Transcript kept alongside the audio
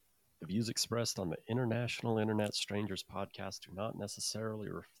views expressed on the International Internet Strangers podcast do not necessarily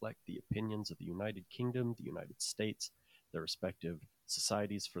reflect the opinions of the United Kingdom, the United States, their respective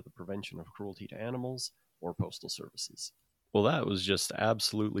societies for the prevention of cruelty to animals, or postal services. Well, that was just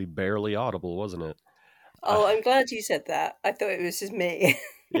absolutely barely audible, wasn't it? Oh, I'm glad you said that. I thought it was just me.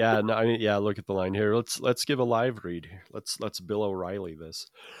 Yeah, no, look at the line here. Let's give a live read here. Let's Bill O'Reilly this.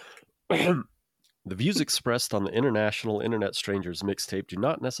 The views expressed on the International Internet Strangers mixtape do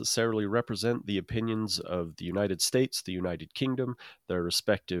not necessarily represent the opinions of the United States, the United Kingdom, their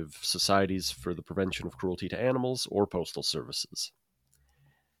respective societies for the prevention of cruelty to animals, or postal services.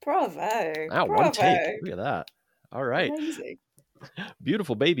 Bravo. Wow, Bravo. one take. Look at that. All right. Amazing.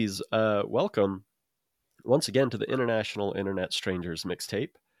 Beautiful babies. Welcome once again to the International Internet Strangers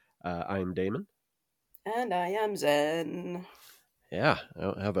mixtape. I'm Damon. And I am Zen. Yeah, I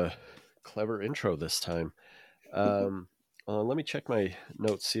don't have a clever intro this time. Let me check my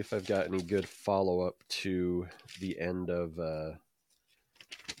notes, see if I've got any good follow-up to the end of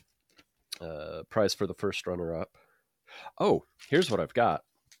prize for the first runner-up. Oh, here's what I've got.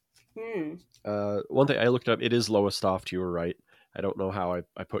 One thing I looked up, it is Lowestoft, you were right. I don't know how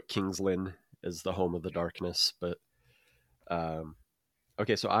I put King's Lynn as the home of the darkness, but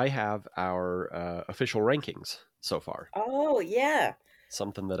okay, so I have our official rankings so far. Oh, yeah.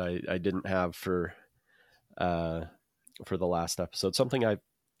 Something that I didn't have for the last episode. Something I've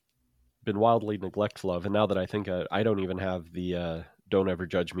been wildly neglectful of, and now that I think I don't even have the Don't Ever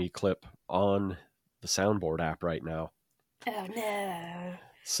Judge Me clip on the soundboard app right now. Oh, no.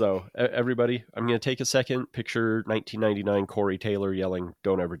 So, everybody, I'm going to take a second. Picture 1999 Corey Taylor yelling,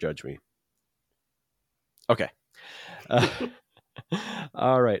 "Don't ever judge me." Okay.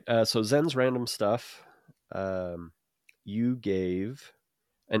 All right. So, Zen's random stuff. You gave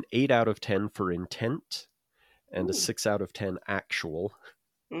an 8 out of 10 for intent and a 6 out of 10 actual.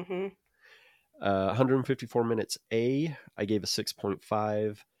 154 minutes A, I gave a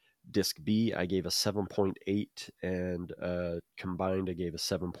 6.5. Disc B, I gave a 7.8, and combined, I gave a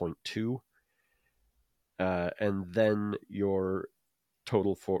 7.2. And then your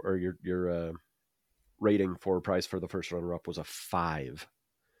total for, or your rating for prize for the first runner-up was a 5.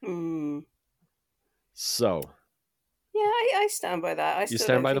 So, yeah, I stand by that. I still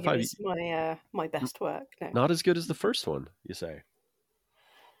stand by the 5. It's my best work. No. Not as good as the first one, you say?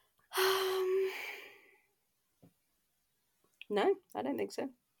 No, I don't think so.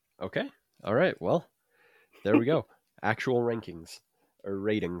 Okay. All right. Well, there we go. Actual rankings or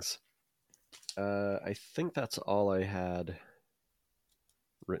ratings. I think that's all I had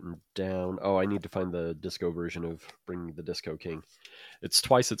written down. Oh, I need to find the disco version of Bringing the Disco King. It's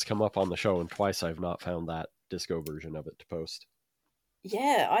twice it's come up on the show, and twice I've not found that disco version of it to post.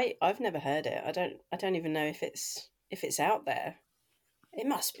 Yeah, I've never heard it. I don't even know if it's out there. It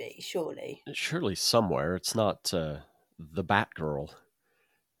must be, surely. Surely somewhere. It's not the Batgirl.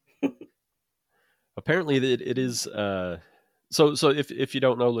 Apparently, it is. So if you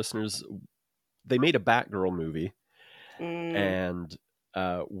don't know, listeners, they made a Batgirl movie, and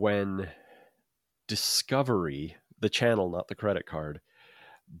when Discovery, the channel, not the credit card,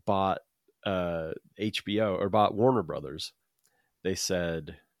 bought HBO or bought Warner Brothers, they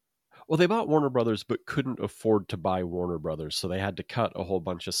said, well, they bought Warner Brothers but couldn't afford to buy Warner Brothers, so they had to cut a whole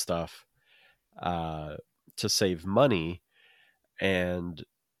bunch of stuff to save money. And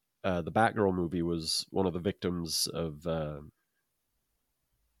the Batgirl movie was one of the victims of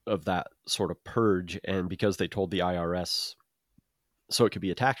that sort of purge. And because they told the IRS so it could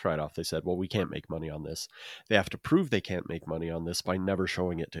be a tax write-off, they said, well, we can't make money on this. They have to prove they can't make money on this by never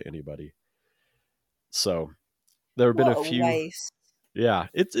showing it to anybody. So there have been a few waste. Yeah,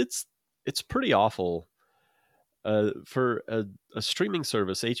 it's pretty awful for a streaming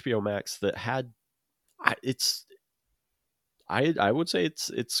service, HBO Max, that had I would say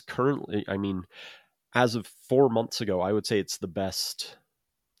it's currently, I mean, as of 4 months ago, I would say it's the best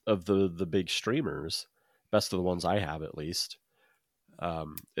of the big streamers, best of the ones I have, at least.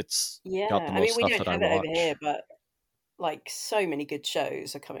 It's got the most stuff that I watch. We don't have it over here, but like so many good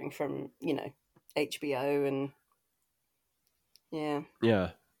shows are coming from, HBO and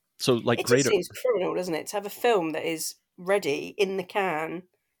yeah. So like it just seems criminal, doesn't it, to have a film that is ready in the can?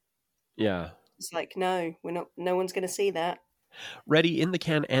 Yeah, it's like no one's going to see that. Ready in the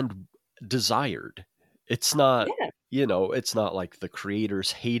can and desired. It's not, it's not like the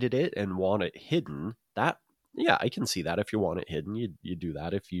creators hated it and want it hidden. That, yeah, I can see that. If you want it hidden, you do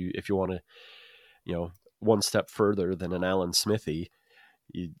that. If you want to, one step further than an Alan Smithy,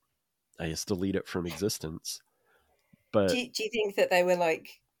 I just delete it from existence. But do you think that they were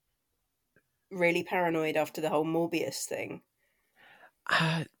like really paranoid after the whole Morbius thing?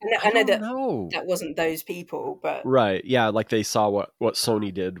 I I know don't that know. that wasn't those people, but Right. Yeah, like they saw what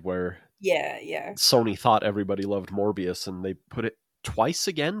Sony did, where yeah. Sony thought everybody loved Morbius, and they put it twice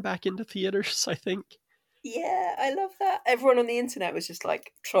again back into theaters, I think. Yeah, I love that. Everyone on the internet was just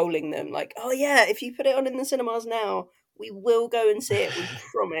like trolling them, like, "Oh yeah, if you put it on in the cinemas now, we will go and see it. We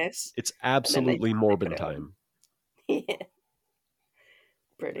promise." It's And then absolutely they put Morbin it on. time. Yeah,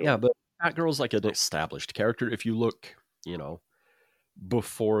 Yeah, brilliant. but Batgirl's like an established character. If you look, you know,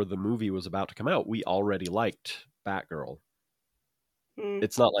 before the movie was about to come out, we already liked Batgirl. Mm,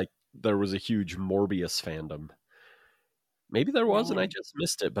 It's not like there was a huge Morbius fandom. Maybe there was, and I no, just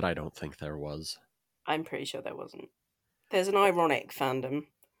missed it, but I don't think there was. I'm pretty sure there wasn't. There's an ironic fandom,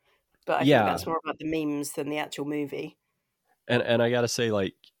 but I think Yeah, that's more about the memes than the actual movie. and I gotta say,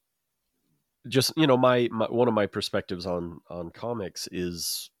 like, just my one of my perspectives on comics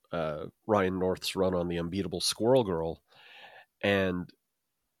is Ryan North's run on the Unbeatable Squirrel Girl, and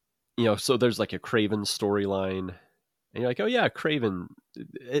so there's like a Craven storyline, and you're like, oh yeah, Craven.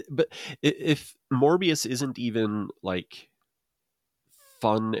 But if Morbius isn't even like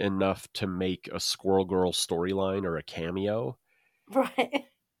fun enough to make a Squirrel Girl storyline or a cameo, Right.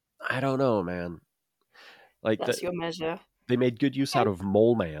 I don't know, man. Like that, That's your measure. they made good use out Okay. of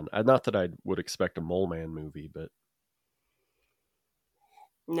Mole Man. Not that I would expect a Mole Man movie, but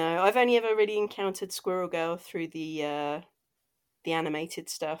No, I've only ever really encountered Squirrel Girl through the animated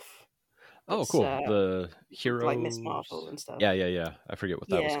stuff. oh, That's cool. The like Miss Marvel Heroes. and stuff. Yeah. I forget what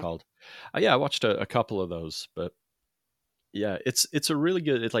that was Yeah. called. Yeah, I watched a couple of those, but yeah, it's a really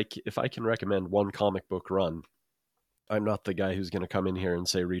good. It's like if I can recommend one comic book run, I'm not the guy who's going to come in here and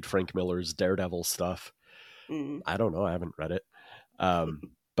say read Frank Miller's Daredevil stuff. Mm. I don't know. I haven't read it.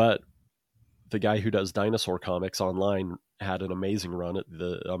 But the guy who does dinosaur comics online had an amazing run at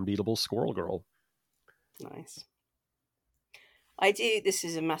the Unbeatable Squirrel Girl. Nice. I do. This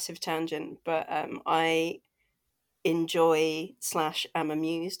is a massive tangent, but I enjoy slash am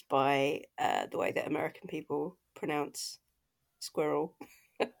amused by the way that American people pronounce squirrel.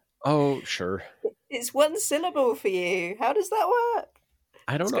 Oh, sure. It's one syllable for you. How does that work?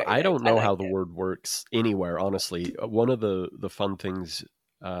 I don't It's know. very I good. don't I know like how the it. word works anywhere. Honestly, one of the fun things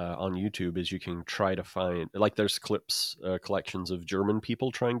on YouTube is you can try to find like there's clips, collections of German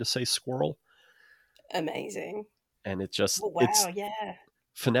people trying to say squirrel, Amazing. and Oh it's wow, yeah.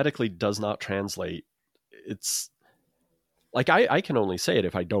 phonetically does not translate. It's like I can only say it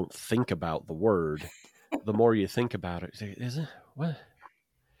if I don't think about the word. The more you think about it, is it what?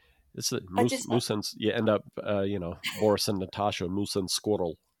 It's a I moose, just moose and you end up, Boris and Natasha, moose and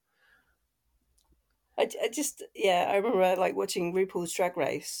squirrel. I just yeah, I remember like watching RuPaul's Drag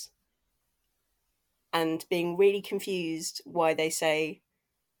Race and being really confused why they say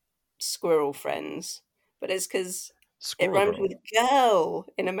squirrel friends, but it's because it Squirrel rhymes girl. with girl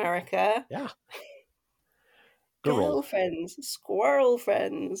in America. Yeah, girl. Girlfriends, squirrel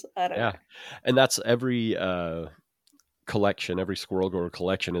friends. I don't Yeah, know. and that's every collection. Every Squirrel Girl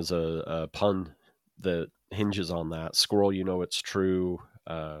collection is a pun that hinges on that. Squirrel, it's true,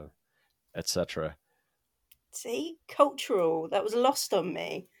 etc. See, cultural. That was lost on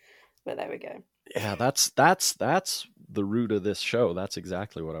me, but there we go. Yeah, that's the root of this show. That's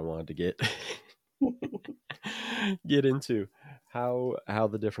exactly what I wanted to get into how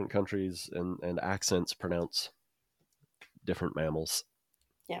the different countries and accents pronounce different mammals.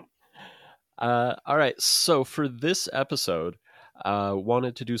 Yeah. All right, so for this episode,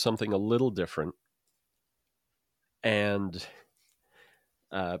 wanted to do something a little different, and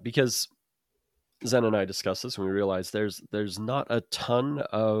because Zen and I discussed this, and we realized there's not a ton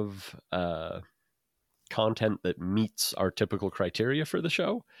of content that meets our typical criteria for the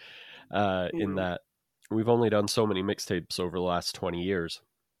show. In Mm. that we've only done so many mixtapes over the last 20 years,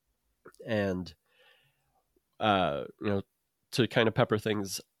 and to kind of pepper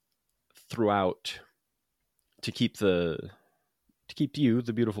things throughout to keep you,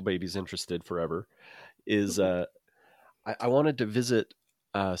 the beautiful babies, interested forever, is I wanted to visit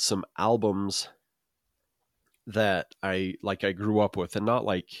some albums that I grew up with, and not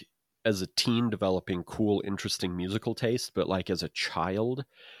like as a teen developing cool, interesting musical taste, but like as a child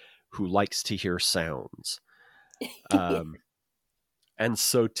who likes to hear sounds. Um, and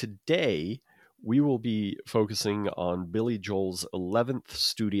so today we will be focusing on Billy Joel's 11th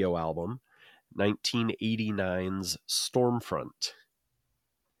studio album, 1989's Stormfront.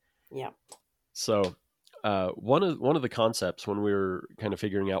 Yeah. So one of the concepts when we were kind of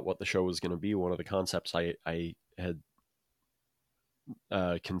figuring out what the show was going to be, one of the concepts I had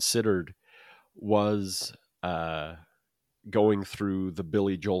considered was going through the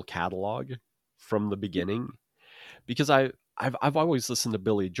Billy Joel catalog from the beginning, because I've always listened to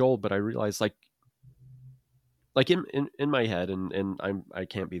Billy Joel, but I realized like in my head, and I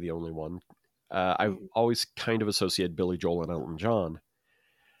can't be the only one. I've always kind of associated Billy Joel and Elton John.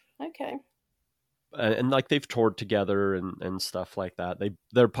 Okay. And like they've toured together and stuff like that.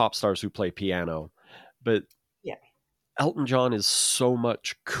 They're pop stars who play piano, but Yeah. Elton John is so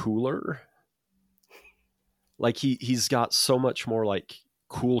much cooler. Like he's got so much more like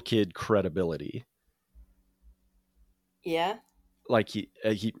cool kid credibility. Yeah. Like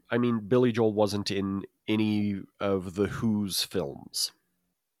I mean, Billy Joel wasn't in any of the Who's films,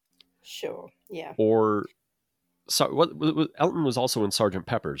 Sure. Yeah. or so what Elton was also in Sergeant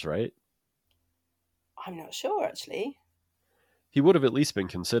Pepper's, right? I'm not sure actually. He would have at least been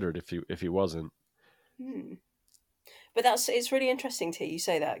considered if he wasn't. Hmm. But it's really interesting to hear you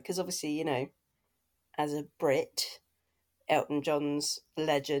say that, because obviously, as a Brit, Elton John's a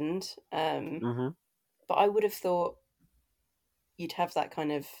legend. Mm-hmm. But I would have thought you'd have that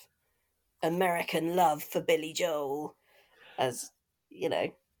kind of American love for Billy Joel, as you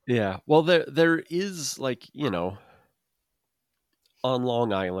know. Yeah. Well, there is like on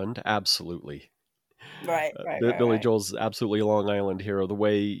Long Island, absolutely. Right, right, right, Billy right. Joel's absolutely a Long Island hero. The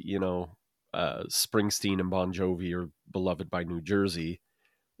way Springsteen and Bon Jovi are beloved by New Jersey,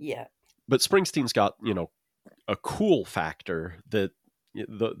 Yeah. but Springsteen's got a cool factor that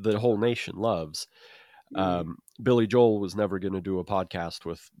the whole nation loves. Mm. Billy Joel was never going to do a podcast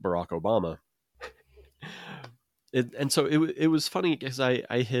with Barack Obama. And so it was funny because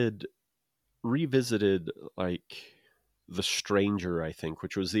I had revisited like The Stranger, I think,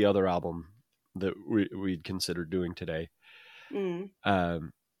 which was the other album that we'd considered doing today. Mm.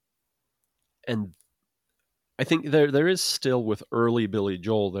 And I think there is still, with early Billy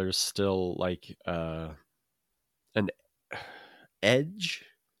Joel, there's still like an edge,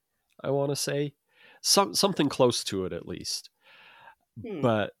 I want to say, something close to it at least. Mm.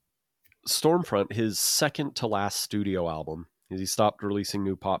 But Stormfront, his second to last studio album, he stopped releasing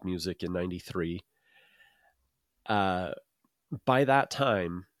new pop music in '93. By that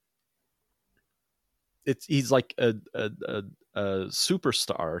time, he's like a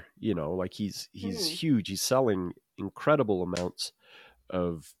superstar, like he's Mm. huge. He's selling incredible amounts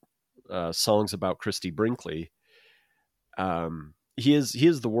of songs about Christie Brinkley. He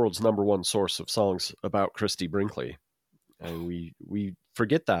is the world's number one source of songs about Christie Brinkley, and we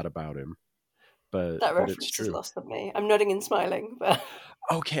forget that about him, but That it's reference is true. lost on me. I'm nodding and smiling, but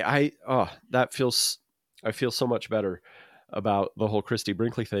Okay, I feel so much better about the whole Christie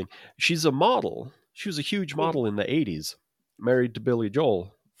Brinkley thing. She's a model. She was a huge mm. model in the '80s, married to Billy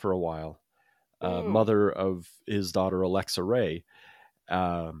Joel for a while, Mm. mother of his daughter Alexa Ray.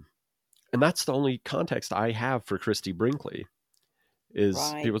 And that's the only context I have for Christie Brinkley. Is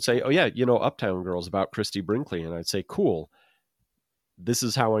Right, people would say, right, "Oh yeah, Uptown Girl's about Christie Brinkley," and I'd say, "Cool. This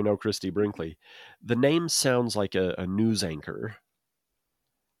is how I know Christie Brinkley." The name sounds like a news anchor.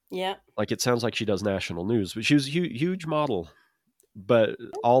 yeah, Like it sounds like she does national news, but she was a huge model. But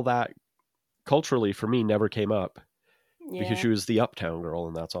all that culturally for me never came up because yeah. she was the Uptown Girl,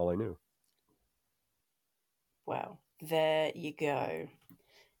 and that's all I knew. Wow, there you go.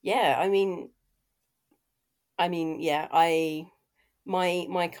 Yeah, yeah.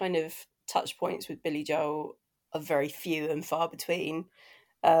 My kind of touch points with Billy Joel are very few and far between.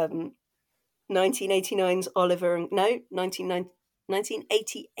 1989's Oliver and no,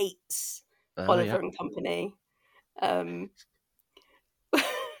 1988's Yeah. Oliver and Company. Um, the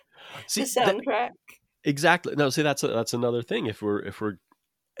See that soundtrack. exactly. No, see that's another thing. If we're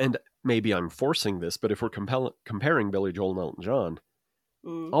and maybe I'm forcing this, but if we're comparing Billy Joel and Elton John,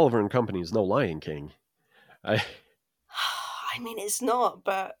 Mm. Oliver and Company is no Lion King. I I mean, it's not,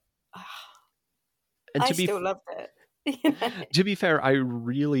 but and I still loved it. You know? to be fair, I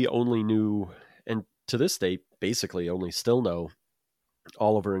really only knew, and to this day, basically only still know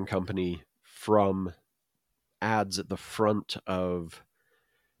Oliver and Company from ads at the front of,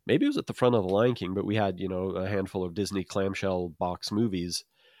 maybe it was at the front of the Lion King, but we had a handful of Disney clamshell box movies,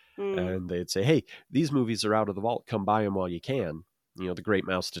 Mm. and they'd say, "Hey, these movies are out of the vault. Come buy them while you can." The Great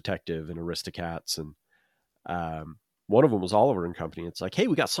Mouse Detective and Aristocats, and one of them was Oliver and Company. It's like, "Hey,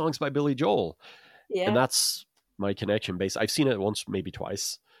 we got songs by Billy Joel," and Yeah. that's my connection base. I've seen it once, maybe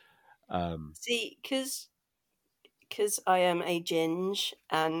twice. See, because I am a ginge,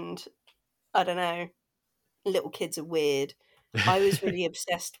 and I don't know, little kids are weird. I was really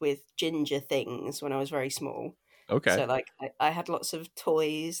obsessed with ginger things when I was very small. Okay. So, like, I had lots of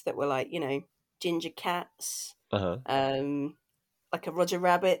toys that were like, ginger cats, Uh huh. um, like a Roger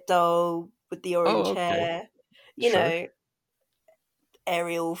Rabbit doll with the Oh, orange okay. hair, you Sure. know,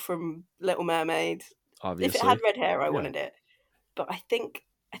 Ariel from Little Mermaid. If it had Obviously. red hair, I Yeah. wanted it. but I think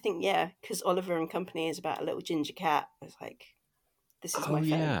yeah, because Oliver and Company is about a little ginger cat. It's like, this is Oh my fave.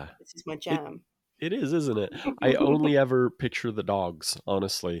 yeah, This is my it jam. it is, isn't it? I only ever picture the dogs,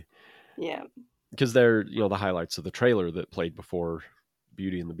 honestly, Yeah. because they're the highlights of the trailer that played before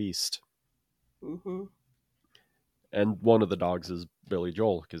Beauty and the Beast, Hmm. and one of the dogs is Billy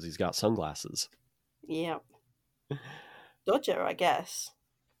Joel because he's got sunglasses. Yeah. Dodger, I guess.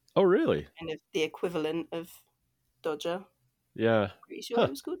 Oh really? Kind of the equivalent of Dodger. Yeah. Pretty sure Huh. it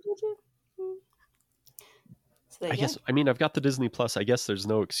was called Dodger. Mm. So there I you go. guess I mean I've got the Disney Plus. I guess there's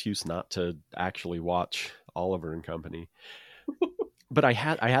no excuse not to actually watch Oliver and Company. But I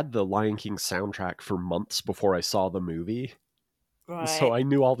had the Lion King soundtrack for months before I saw the movie. So Right. I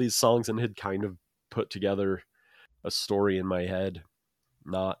knew all these songs and had kind of put together a story in my head.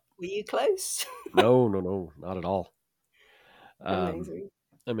 Not Were you close? no, no, no, not at all. Um Amazing.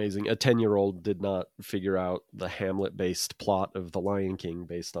 Amazing. A 10-year-old did not figure out the Hamlet based plot of The Lion King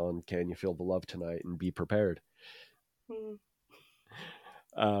based on Can You Feel the Love Tonight and Be Prepared. Mm.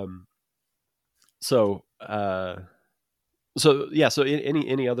 Um so yeah, so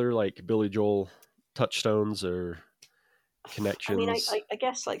any other like Billy Joel touchstones or I mean, connections? I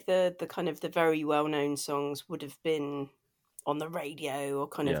guess like the kind of the very well known songs would have been on the radio or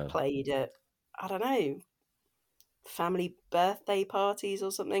kind of Yeah. played at, I don't know, family birthday parties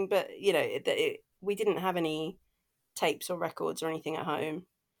or something. But we didn't have any tapes or records or anything at home,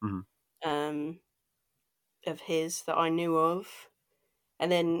 Mhm. um, of his that I knew of.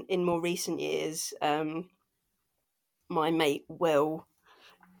 And then in more recent years, my mate Will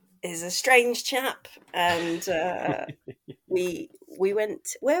is a strange chap, and we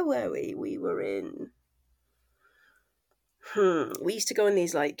went. Where were we? We were in. We used to go on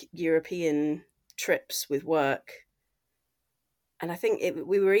these like European trips with work, and I think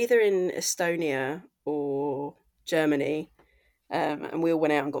we were either in Estonia or Germany, and we all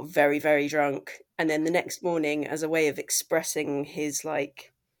went out and got very, very drunk. And then the next morning, as a way of expressing his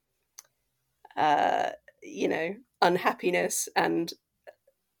like, uh, you know, unhappiness and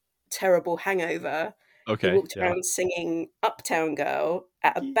terrible hangover, he Okay. walked Yeah. around singing Uptown Girl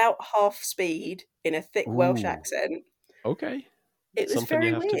at Ye- about half speed in a thick Welsh Ooh. accent. Okay. It was Something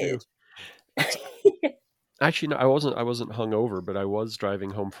you very have to do. weird. That's actually no, I wasn't hungover, but I was driving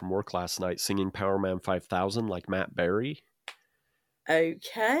home from work last night singing Power Man 5000 like Matt Berry. I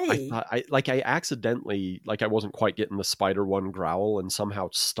Okay. thought I accidentally I wasn't quite getting the Spider One growl and somehow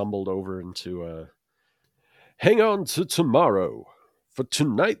stumbled over into a hang on to tomorrow. For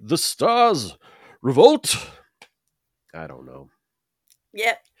tonight the stars revolt. I don't know.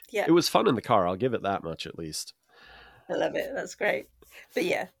 Yep. It Yep. was fun in the car, I'll give it that much at least. I love it. That's great. But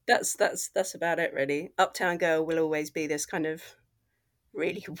yeah, that's about it really. Uptown Girl will always be this kind of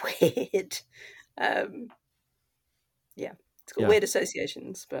really weird. Um, yeah, it's got Yeah. weird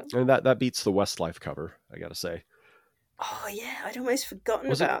associations, but And that beats the Westlife cover, I gotta say. oh yeah, I'd almost forgotten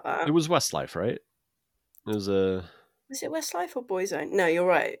Was it about it that. was Westlife, right? It was a Was it Westlife or Boyzone? No, you're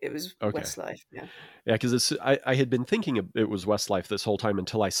right. It was okay. Westlife. Yeah. Yeah, because I had been thinking it was Westlife this whole time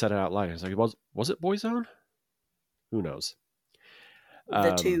until I said it out loud. I was like, was it Boyzone? Who knows?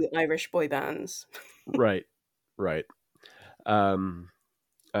 The Um, two Irish boy bands. right, right. Um,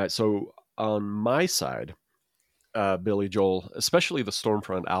 so on my side, Billy Joel, especially the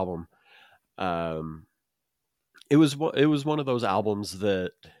Stormfront album, um, it was one of those albums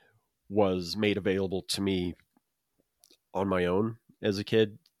that was made available to me on my own as a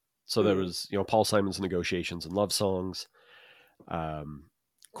kid. So there Mm. was Paul Simon's Negotiations and Love Songs, um,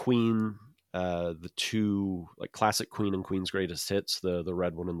 Queen, the two like classic Queen and Queen's Greatest Hits, the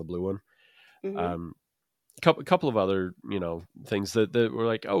red one and the blue one. Hmm. Um, couple of other things that were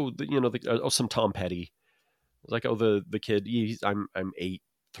like some Tom Petty. Like the kid I'm 8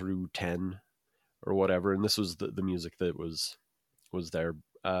 through 10 or whatever, and this was the music that was there.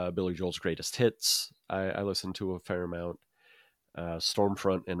 Billy Joel's Greatest Hits I listened to a fair amount.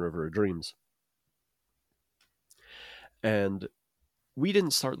 Stormfront and River of Dreams, and we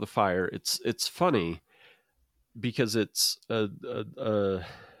didn't start the fire. It's funny because it's and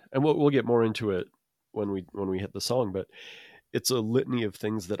we'll get more into it when we hit the song, but it's a litany of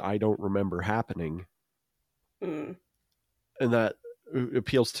things that I don't remember happening, Mm. and that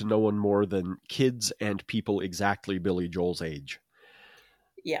appeals to no one more than kids and people exactly Billy Joel's age.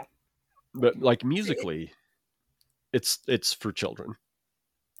 Yeah. But like It- musically, it's for children.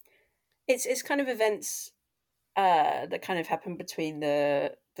 it's kind of events that kind of happened between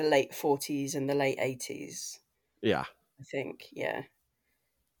the late 40s and the late 80s. Yeah, I think. Yeah.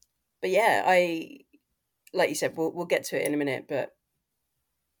 But yeah, I like you said, we'll get to it in a minute, but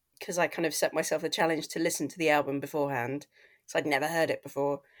because I kind of set myself a challenge to listen to the album beforehand, because I'd never heard it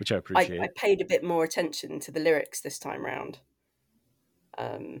before. which I I appreciate. paid a bit more attention to the lyrics this time round.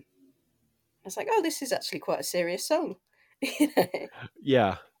 I was like, oh, this is actually quite a serious song.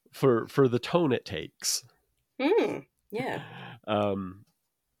 Yeah, for the tone it takes. Yeah.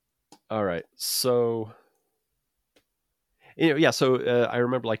 All right, so yeah, so I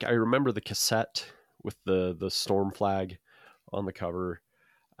remember the cassette with the storm flag on the cover.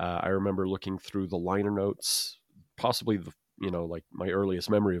 I remember looking through the liner notes, possibly like my earliest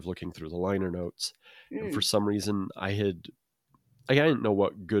memory of looking through the liner notes. And for some reason, I didn't know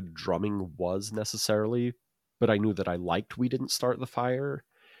what good drumming was necessarily, but I knew that I liked "We Didn't Start the Fire,"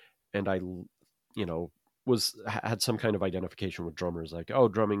 and I, had some kind of identification with drummers. Like, oh,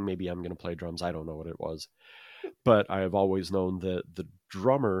 drumming, maybe I'm going to play drums. I don't know what it was, but I have always known that the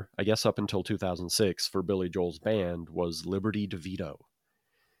drummer, I guess up until 2006 for Billy Joel's band, was Liberty DeVito.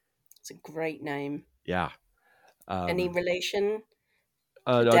 It's a great name. Yeah. Any relation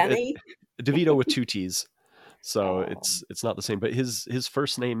No, to Danny? DeVito with two T's. So it's not the same, but his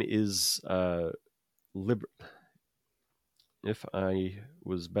first name is if I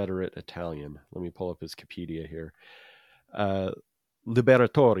was better at Italian, let me pull up his Wikipedia here.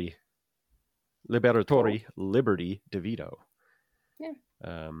 Liberatore, cool. Liberty DeVito. Yeah.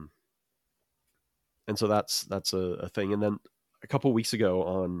 And so that's a thing. And then a couple weeks ago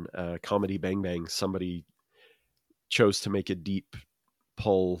on Comedy Bang Bang, somebody chose to make a deep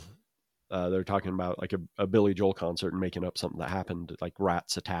pull. They're talking about like a Billy Joel concert and making up something that happened, like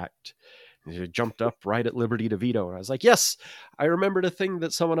rats attacked. And he jumped up right at Liberty DeVito. And I was like, yes, I remembered a thing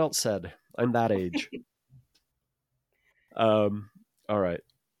that someone else said. I'm that age. All right.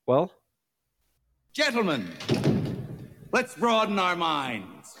 Well, gentlemen, let's broaden our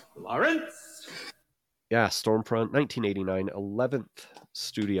minds. Lawrence? Yeah, Stormfront, 1989, 11th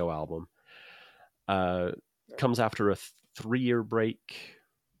studio album. Comes after a 3-year break.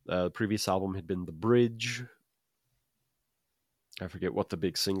 The previous album had been The Bridge. I forget what the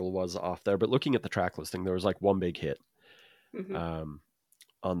big single was off there, but looking at the track listing, there was like one big hit on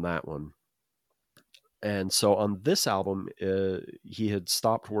that one. And so on this album, he had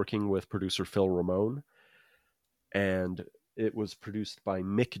stopped working with producer Phil Ramone, and it was produced by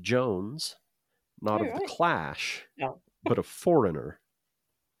Mick Jones, not of The Clash, but a Foreigner.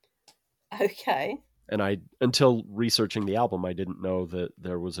 Okay. And until researching the album, I didn't know that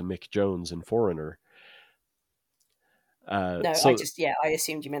there was a Mick Jones in Foreigner. No, I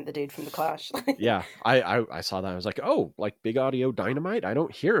assumed you meant the dude from The Clash. Yeah, I saw that. I was like, oh, like Big Audio Dynamite? I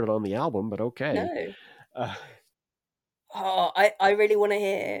don't hear it on the album, but okay. No. I really want to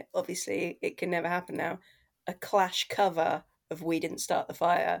hear, obviously, it can never happen now, a Clash cover of We Didn't Start the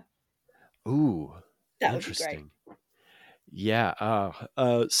Fire. Ooh, that would be great. Yeah.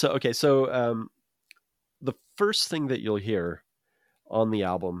 So the first thing that you'll hear on the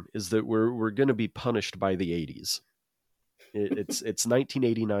album is that we're going to be punished by the 80s. It's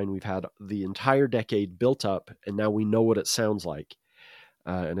 1989. We've had the entire decade built up, and now we know what it sounds like.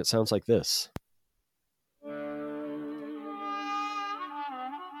 And it sounds like this.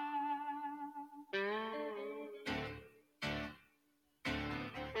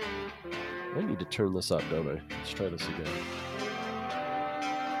 I need to turn this up, don't I? Let's try this again.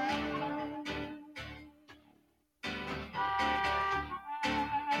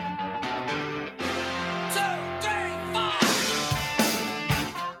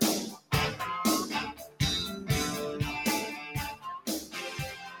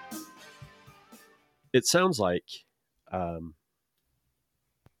 It sounds like the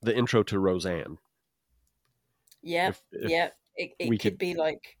intro to Roseanne. Yeah, It could be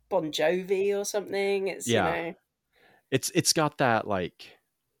like Bon Jovi or something. It's got that like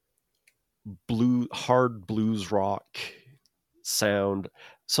hard blues rock sound.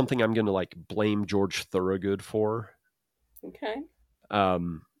 Something I'm going to like blame George Thorogood for. Okay.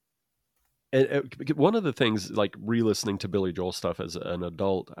 And one of the things, like re-listening to Billy Joel stuff as an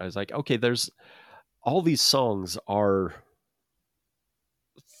adult, I was like, okay, there's all these songs are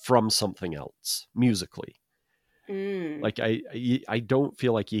from something else musically. Like I don't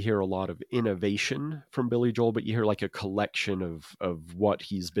feel like you hear a lot of innovation from Billy Joel, but you hear like a collection of what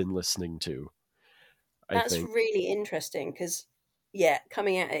he's been listening to. That's really interesting because,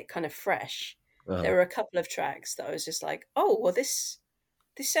 coming at it kind of fresh, there were a couple of tracks that I was just like, oh, well, this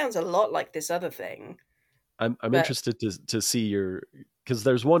sounds a lot like this other thing. I'm interested to see because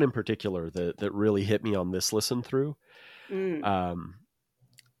there's one in particular that really hit me on this listen through.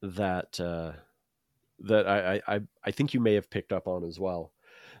 That I think you may have picked up on as well.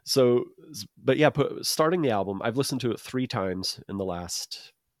 So, but yeah, starting the album, I've listened to it 3 times in the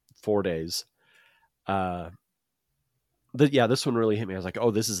last 4 days. this one really hit me. I was like,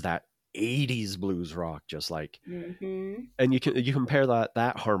 oh, this is that 80s blues rock, just like, Mm-hmm. and you compare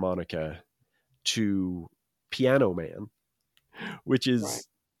that harmonica to Piano Man, which Right. is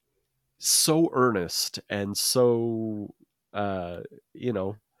so earnest and so you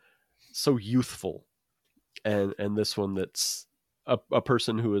know, so youthful, and this one that's a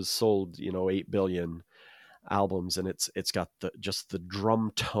person who has sold 8 billion albums, and it's got the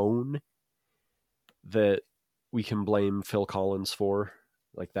drum tone that we can blame Phil Collins for,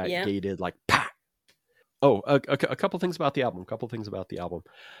 like that Yeah. gated, like pa. Oh, a couple things about the album.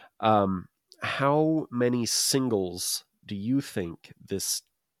 Um, how many singles do you think this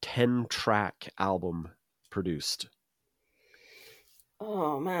 10-track album produced?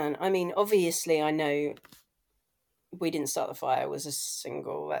 Oh man. I mean, obviously, I know We Didn't Start the Fire was a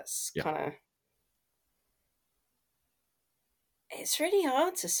single. That's Yeah. kind of. It's really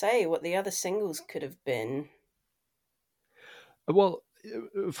hard to say what the other singles could have been. Well,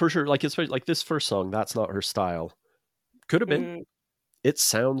 for sure, like especially like this first song, That's Not Her Style, could have been. Mm, It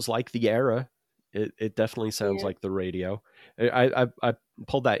sounds like the era. It definitely sounds yeah. like the radio. I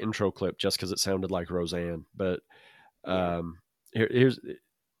pulled that intro clip just because it sounded like Roseanne, but Yeah. um, here's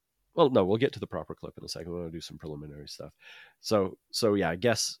well, no, we'll get to the proper clip in a second. We want to do some preliminary stuff. So yeah, I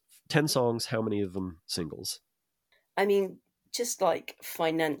guess 10 songs. How many of them singles? I mean, just like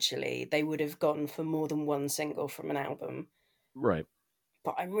financially, they would have gone for more than one single from an album. Right.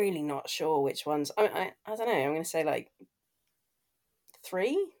 But I'm really not sure which ones. I don't know. I'm going to say like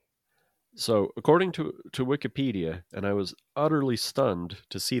 3. So according to Wikipedia, and I was utterly stunned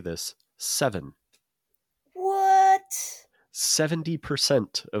to see this, 7. What?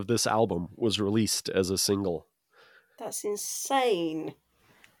 70% of this album was released as a single. That's insane.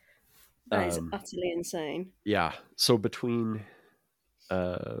 That is Um, utterly insane. yeah. So between,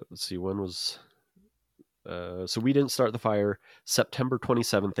 let's see, when was, so We Didn't Start the Fire, September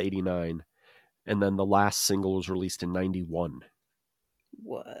 27th, 89. And then the last single was released in 91.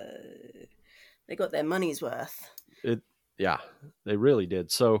 What? They got their money's worth. Yeah, they really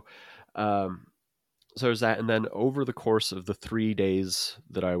did. Um, so there's that. And then over the course of the 3 days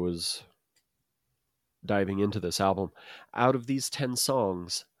that I was diving into this album, out of these 10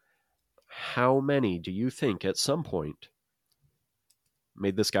 songs, how many do you think at some point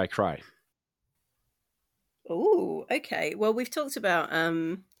made this guy cry? Oh, okay. Well, we've talked about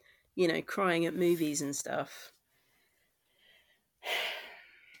crying at movies and stuff.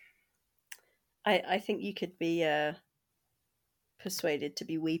 I think you could be persuaded to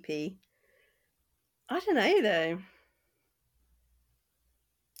be weepy. I don't know though.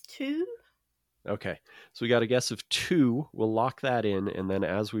 2? Okay, so we got a guess of 2. We'll lock that in, and then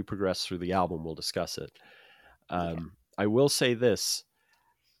as we progress through the album, we'll discuss it. Okay. I will say this: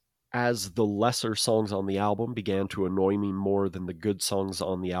 as the lesser songs on the album began to annoy me more than the good songs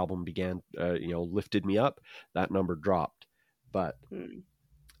on the album began, lifted me up, that number dropped. But Hmm.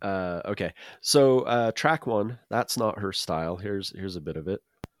 okay, so track 1, That's Not Her Style. Here's a bit of it.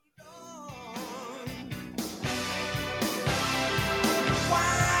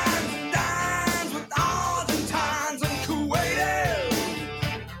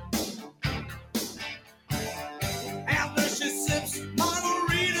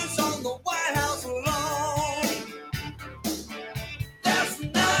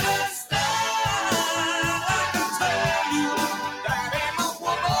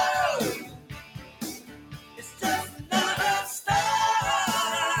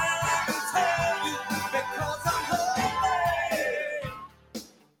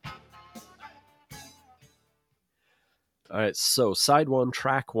 All right, so side 1,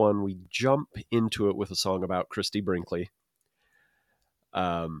 track 1, we jump into it with a song about Christy Brinkley.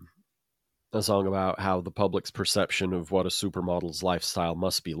 A song about how the public's perception of what a supermodel's lifestyle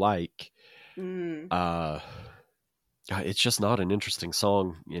must be like. Mm. It's just not an interesting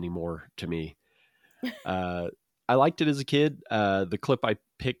song anymore to me. I liked it as a kid. The clip I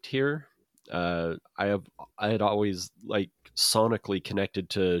picked here, I had always like sonically connected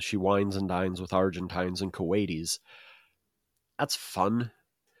to "She Wines and Dines with Argentines and Kuwaitis." That's fun.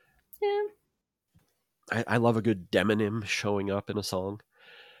 Yeah. I love a good demonym showing up in a song.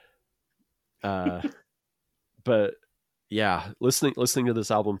 But yeah, listening to this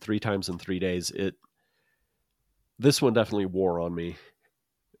album 3 times in 3 days, this one definitely wore on me.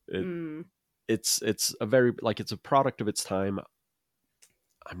 It's a very, like, it's a product of its time.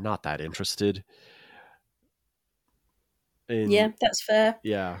 I'm not that interested in. Yeah, that's fair.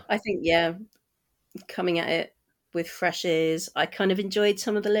 Yeah. I think coming at it with fresh ears, I kind of enjoyed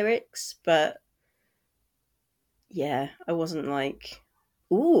some of the lyrics, but yeah, I wasn't like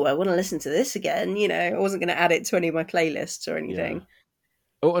ooh, I want to listen to this again. You know, I wasn't going to add it to any of my playlists or anything. Yeah.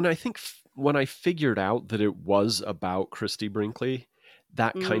 Oh, and I think when I figured out that it was about Christy Brinkley,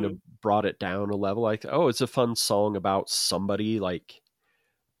 that kind of brought it down a level. Like, oh, it's a fun song about somebody. Like,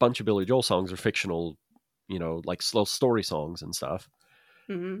 a bunch of Billy Joel songs are fictional, you know, like slow story songs and stuff.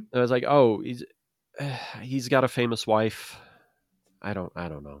 Mm-hmm. And I was like, oh, he's got a famous wife. I don't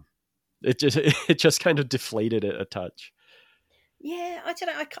know. It just kind of deflated it a touch. Yeah, I don't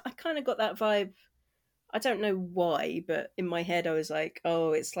know. I kind of got that vibe. I don't know why, but in my head I was like,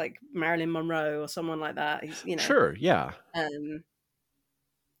 oh, it's like Marilyn Monroe or someone like that. He's, you know. Sure, yeah.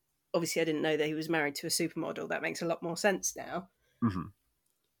 Obviously, I didn't know that he was married to a supermodel. That makes a lot more sense now. Mm-hmm.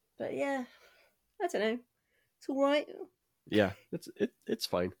 But yeah, I don't know. It's all right. Yeah, it's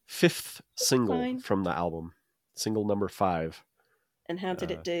fine. Fifth single from the album, single number 5. And how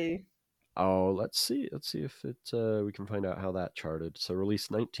did it do? Oh, let's see if it we can find out how that charted. So released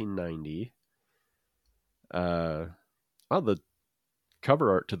 1990. The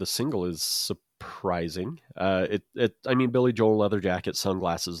cover art to the single is surprising. I mean, Billy Joel, leather jacket,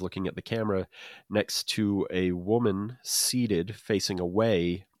 sunglasses, looking at the camera next to a woman seated facing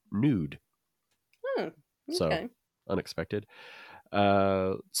away, nude. Oh, okay. So unexpected.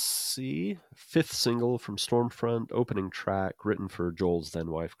 Let's see. 5th single from Stormfront, opening track written for Joel's then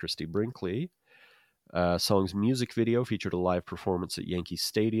wife, Christy Brinkley. Song's music video featured a live performance at Yankee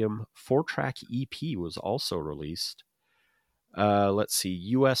Stadium. 4-track EP was also released. Let's see.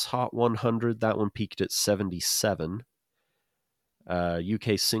 US Hot 100, that one peaked at 77.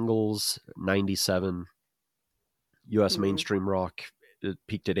 UK singles, 97. US mainstream rock, it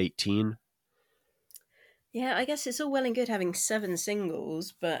peaked at 18. Yeah, I guess it's all well and good having 7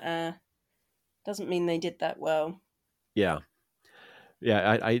 singles, but doesn't mean they did that well. Yeah.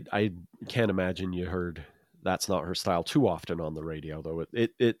 Yeah, I can't imagine you heard That's Not Her Style too often on the radio, though.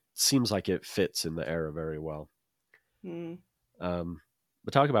 It seems like it fits in the era very well.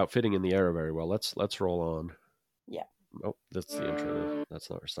 But talk about fitting in the era very well. Let's roll on. Yeah. Oh, that's the intro. That's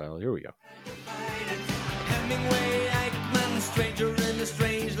Not Her Style. Here we go. Hemingway, Eichmann, stranger in a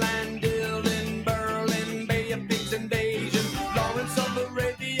strange land, Dylan, Berlin, Bay of Pigs invasion, Lawrence of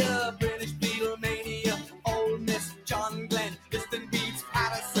Arabia, British Beatlemania, Old Miss, John Glenn, Distant Beats,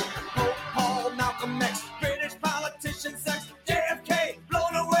 Patterson, Pope Paul, Malcolm X, British politician, sex, JFK,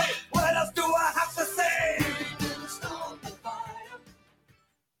 blown away. What else do I have to say?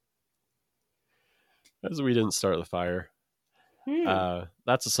 As we didn't start the fire.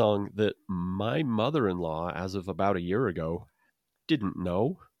 That's a song that my mother-in-law, as of about a year ago, didn't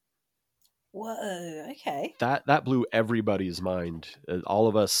know. Whoa, okay. That blew everybody's mind. All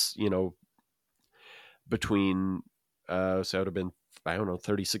of us, you know, between so it would have been, I don't know,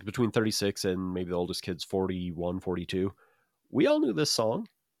 36, between 36 and maybe the oldest kid's 41, 42. We all knew this song.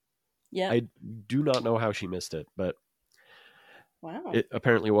 Yeah. I do not know how she missed it, but wow, it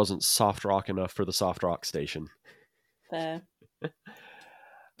apparently wasn't soft rock enough for the soft rock station. Fair.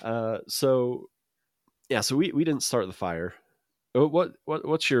 So we didn't start the fire.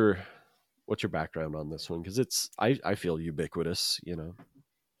 What's your background on this one? Because it's I feel ubiquitous, you know.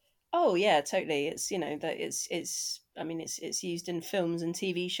 Oh yeah, totally. It's, you know, that it's I mean it's used in films and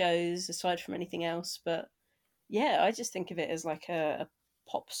TV shows aside from anything else, but yeah, I just think of it as like a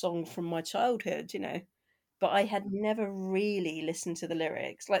pop song from my childhood, you know. But I had never really listened to the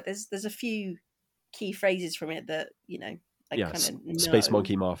lyrics. Like there's a few key phrases from it that, you know, I kind of know. Space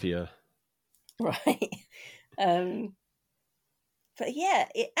Monkey Mafia. Right. But yeah,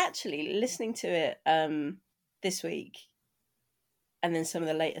 it actually, listening to it this week, and then some of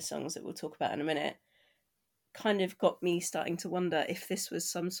the later songs that we'll talk about in a minute, kind of got me starting to wonder if this was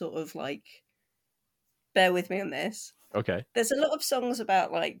some sort of like, bear with me on this. Okay. There's a lot of songs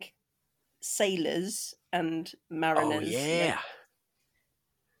about like sailors and mariners. Oh yeah.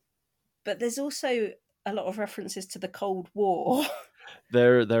 But there's also a lot of references to the Cold War.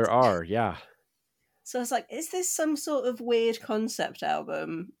 There are, yeah. So I was like, is this some sort of weird concept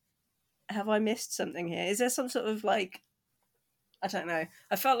album? Have I missed something here? Is there some sort of like, I don't know.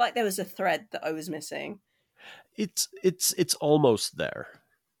 I felt like there was a thread that I was missing. It's almost there.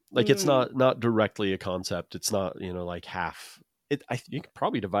 Like it's not directly a concept. It's not, you know, like half. You could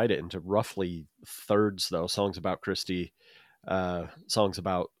probably divide it into roughly thirds though. Songs about Christy, songs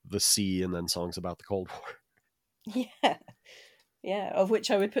about the sea, and then songs about the Cold War. Yeah, of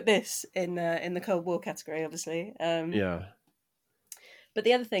which I would put this in the Cold War category, obviously. Yeah. But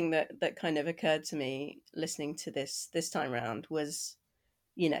the other thing that kind of occurred to me listening to this time round was,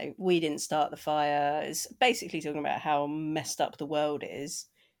 you know, we didn't start the fire. It's basically talking about how messed up the world is,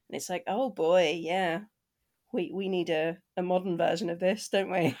 and it's like, oh boy, yeah, we need a modern version of this,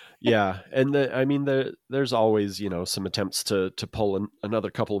 don't we? Yeah, and there's always, you know, some attempts to pull another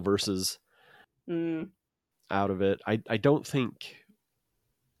couple verses Mm. out of it. I don't think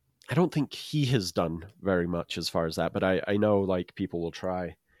he has done very much as far as that, but I know like people will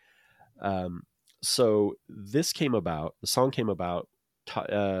try. So the song came about.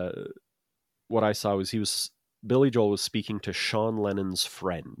 What I saw was Billy Joel was speaking to Sean Lennon's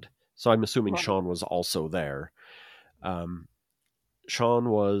friend. So I'm assuming Right. Sean was also there.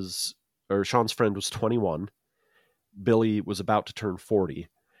 Sean's friend was 21. Billy was about to turn 40.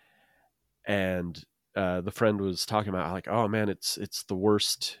 And the friend was talking about like, oh man, it's the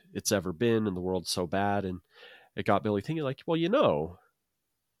worst it's ever been, and the world's so bad. And it got Billy thinking like, well, you know,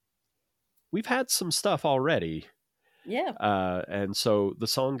 we've had some stuff already. Yeah. And so the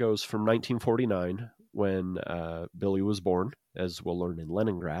song goes from 1949, when Billy was born, as we'll learn in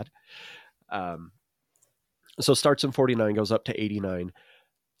Leningrad. So it starts in 49, goes up to 89.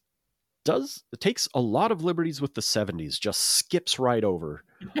 It takes a lot of liberties with the 70s, just skips right over,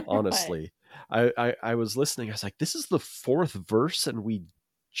 honestly. I was listening, I was like, this is the fourth verse and we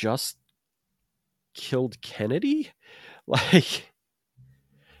just killed Kennedy? Like,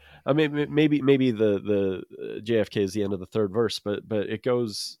 I mean, maybe the JFK is the end of the third verse, but it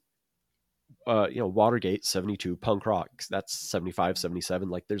goes, you know, Watergate 72, punk rock, that's 75, 77.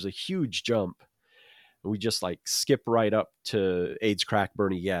 Like, there's a huge jump. We just like skip right up to AIDS, crack,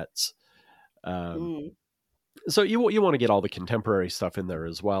 Bernie Getz. So you want to get all the contemporary stuff in there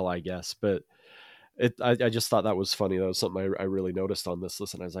as well, I guess. But I just thought that was funny. That was something I really noticed on this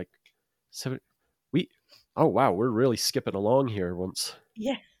listen. I was like, oh wow, we're really skipping along here. Once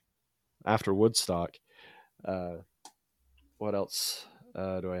after Woodstock. What else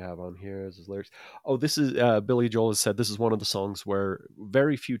do I have on here as his lyrics? Oh, this is Billy Joel has said this is one of the songs where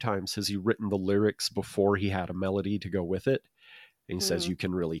very few times has he written the lyrics before he had a melody to go with it. And he says you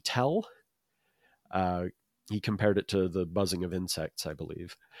can really tell. He compared it to the buzzing of insects, I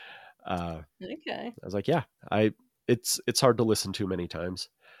believe. Okay. I was like, yeah, it's hard to listen to many times.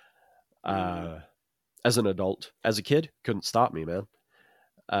 As an adult, as a kid, couldn't stop me, man.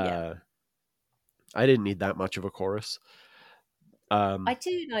 I didn't need that much of a chorus. I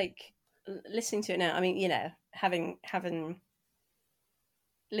do like listening to it now. I mean, you know, having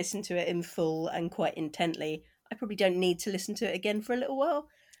listened to it in full and quite intently, I probably don't need to listen to it again for a little while.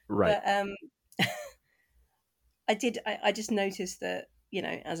 Right. But I just noticed that, you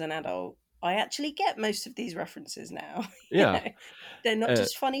know, as an adult, I actually get most of these references now. Yeah. You know? They're not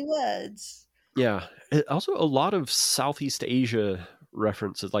just funny words. Yeah. Also, a lot of Southeast Asia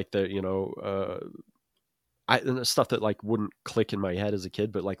references, like the, you know, stuff that like wouldn't click in my head as a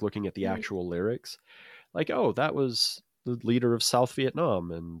kid, but like looking at the actual lyrics, like, oh, that was the leader of South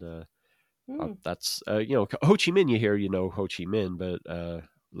Vietnam. And that's, you know, Ho Chi Minh, you hear, you know, Ho Chi Minh, but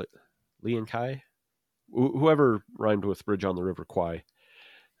Lian Kai, whoever rhymed with Bridge on the River Kwai,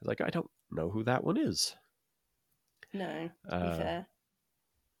 like, I don't know who that one is. No, to be fair.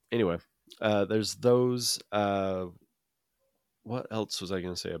 Anyway, there's those. What else was I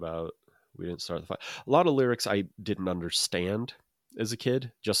going to say about We Didn't Start the Fight? A lot of lyrics I didn't understand as a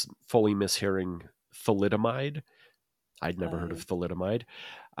kid, just fully mishearing thalidomide. I'd never heard of thalidomide.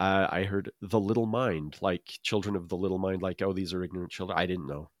 I heard the little mind, like children of the little mind, like, oh, these are ignorant children. I didn't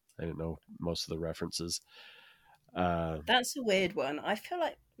know most of the references. That's a weird one. I feel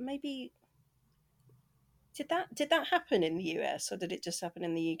like maybe did that happen in the US or did it just happen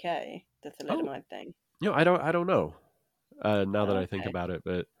in the UK? The thalidomide thing. You know, I don't know. Now that I think about it,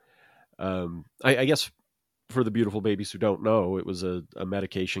 but I guess for the beautiful babies who don't know, it was a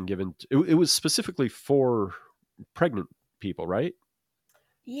medication given. It was specifically for pregnant people, right?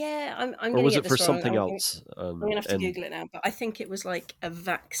 Yeah, I'm. Or was it for wrong. something else? I'm gonna have to Google it now, but I think it was like a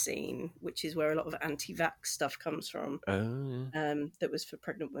vaccine, which is where a lot of anti-vax stuff comes from. That was for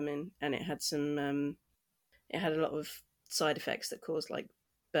pregnant women, and it had some. It had a lot of side effects that caused like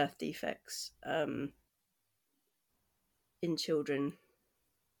birth defects in children.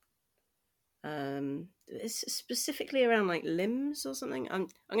 It's specifically around like limbs or something. I'm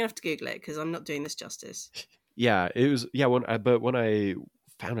gonna have to Google it because I'm not doing this justice. Yeah, it was. Yeah, when I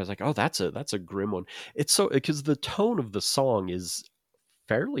found it, I was like, oh, that's a grim one. It's so, because the tone of the song is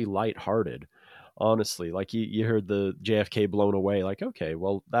fairly lighthearted, honestly. Like you heard the JFK Blown Away, like, okay,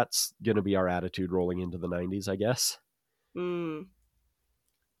 well, that's gonna be our attitude rolling into the 90s, I guess.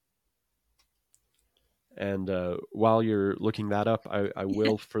 And while you're looking that up, I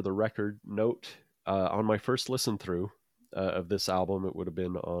will, for the record, note on my first listen through of this album, it would have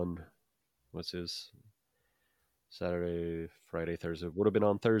been on, what's his, Saturday, Friday, Thursday, would have been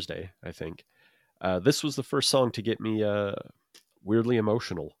on Thursday, I think. This was the first song to get me weirdly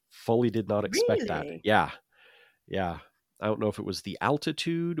emotional. Fully did not expect that. Really? Yeah. I don't know if it was the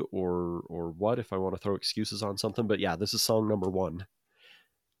altitude or what, if I want to throw excuses on something, but yeah, this is song number 1.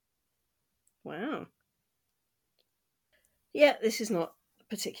 Wow. Yeah, this is not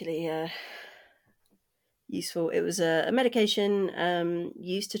particularly useful. It was a medication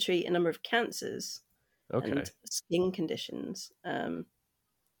used to treat a number of cancers Okay. and skin conditions.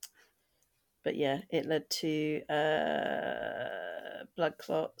 But yeah, it led to blood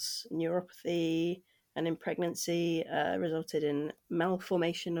clots, neuropathy, and in pregnancy resulted in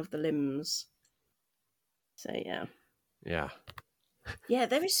malformation of the limbs. So yeah. Yeah,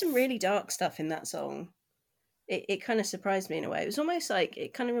 there is some really dark stuff in that song. It kind of surprised me in a way. It was almost like,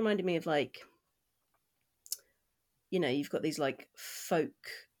 it kind of reminded me of like, you know, you've got these like folk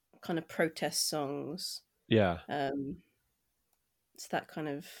kind of protest songs. Yeah. It's that kind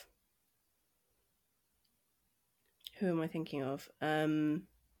of, who am I thinking of?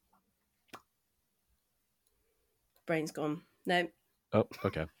 Brain's gone. No. Oh,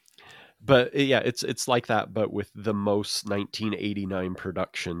 okay. But yeah, it's like that, but with the most 1989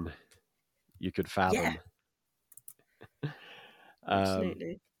 production you could fathom. Yeah.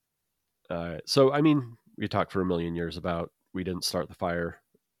 Absolutely. So, I mean, we talked for a million years about We Didn't Start the Fire,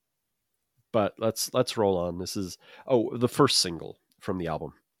 but let's roll on. This is the first single from the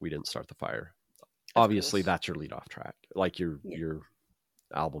album, We Didn't Start the Fire. Obviously, that's your lead off track, like your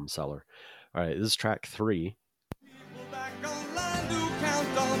album seller. All right, this is track 3. People back online do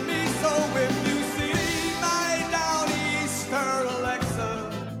count on me, so if you see my Downeaster Alexa,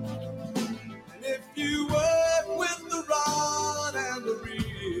 and if you work with the rod and the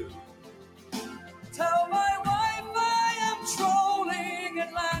reel, tell my wife I am trolling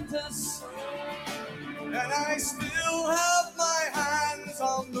Atlantis, and I still have my hands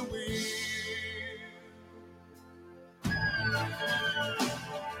on the wheel.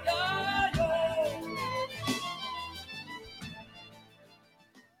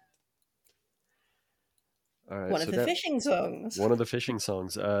 All right, One of the fishing songs. One of the fishing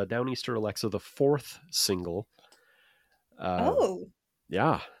songs. Downeaster Alexa, the 4th single.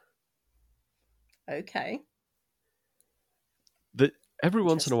 Yeah. Okay. Every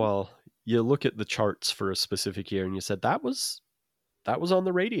once in a while, you look at the charts for a specific year and you said, that was on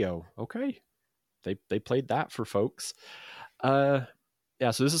the radio. Okay. They played that for folks. So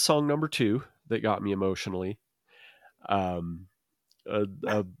this is song number 2 that got me emotionally. A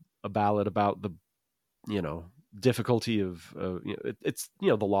ballad about the, difficulty of, it's,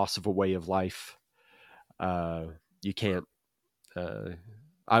 the loss of a way of life. You can't,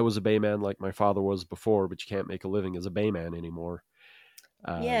 I was a bayman like my father was before, but you can't make a living as a bayman anymore.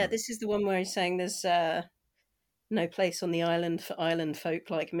 This is the one where he's saying there's no place on the island for island folk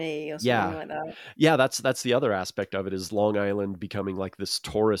like me, or something like that. Yeah, that's the other aspect of it, is Long Island becoming like this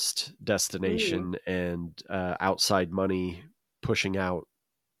tourist destination, and outside money pushing out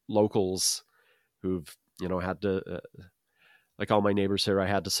locals who've, had to, like all my neighbors here, I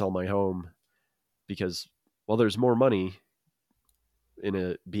had to sell my home because, well, there's more money in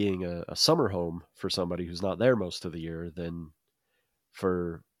it being a summer home for somebody who's not there most of the year than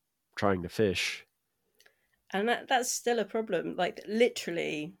for trying to fish. And that's still a problem. Like,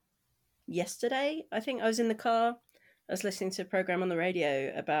 literally yesterday, I think I was in the car, I was listening to a program on the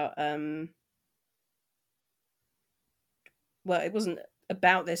radio about well, it wasn't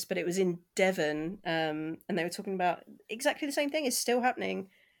about this, but it was in Devon, and they were talking about exactly the same thing is still happening.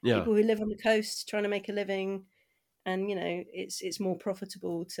 People who live on the coast trying to make a living, and it's more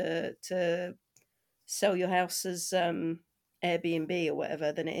profitable to sell your house as Airbnb or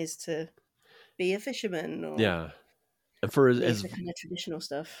whatever than it is to be a fisherman. Or and for as kind of traditional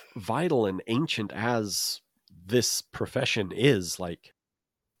stuff, vital and ancient as this profession is, like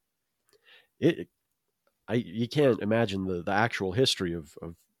you can't imagine the actual history of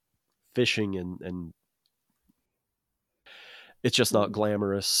fishing, and it's just not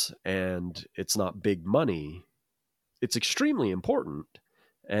glamorous, and it's not big money. It's extremely important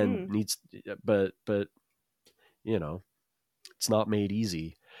and needs, but it's not made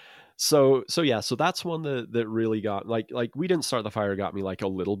easy. So that's one that really got like We Didn't Start the Fire got me like a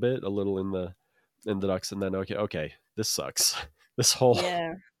little in the ducks, and then okay, this sucks. this whole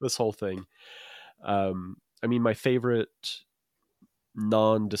thing. I mean, my favorite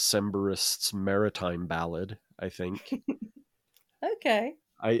non-Decemberists maritime ballad, I think. Okay.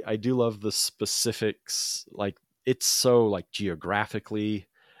 I do love the specifics, like it's so like geographically.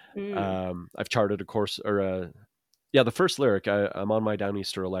 I've charted a course, or the first lyric, I'm on my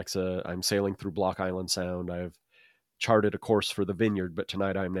Downeaster Alexa, I'm sailing through Block Island Sound, I've charted a course for the vineyard, but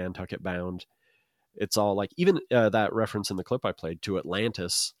tonight I'm Nantucket bound. It's all like, even that reference in the clip I played to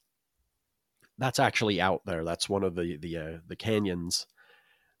Atlantis, that's actually out there. That's one of the canyons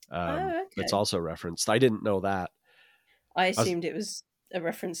Oh, that's okay. also referenced. I didn't know that. I I was assumed it was a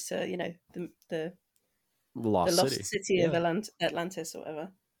reference to, the Lost lost City. city of Atlantis or whatever.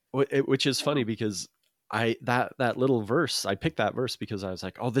 Which is funny because that little verse, I picked that verse because I was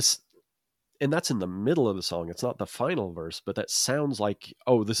like, oh, this, and that's in the middle of the song. It's not the final verse, but that sounds like,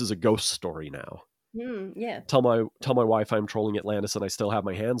 oh, this is a ghost story now. Yeah. Tell my wife I'm trolling Atlantis and I still have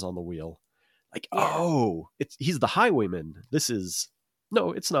my hands on the wheel. Like, Yeah. oh, he's the highwayman. This is,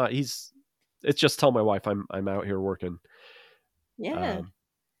 no, it's not. It's just tell my wife I'm out here working. Yeah.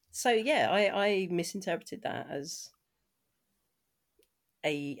 So yeah, I misinterpreted that as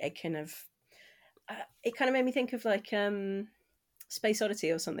a kind of it kind of made me think of like Space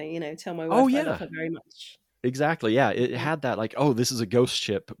Oddity or something, tell my wife I love her very much. Exactly. Yeah. It had that like, oh, this is a ghost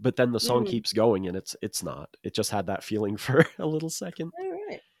ship, but then the song Mm. keeps going and it's not. It just had that feeling for a little second. Oh,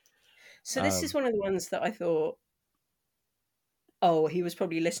 right. So this is one of the ones that I thought, oh, he was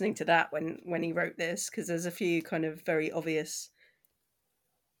probably listening to that when he wrote this, because there's a few kind of very obvious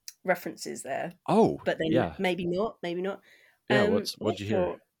references there. Oh, But then yeah. maybe not. Yeah, what'd you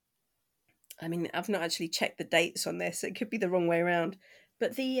hear? I mean, I've not actually checked the dates on this. It could be the wrong way around.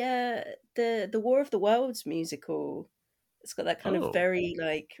 But the War of the Worlds musical, it's got that kind of very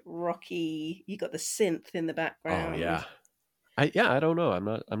like rocky. You got the synth in the background. Oh yeah, I don't know.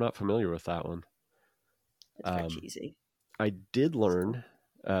 I'm not familiar with that one. It's very cheesy. I did learn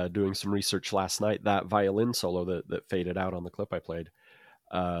doing some research last night that violin solo that faded out on the clip I played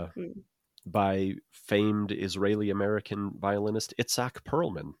by famed Israeli American violinist Itzhak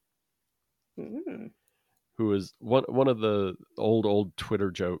Perlman. Who is one of the old Twitter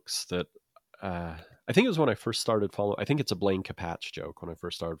jokes that I think it was when I first started following. I think it's a Blaine Capatch joke when I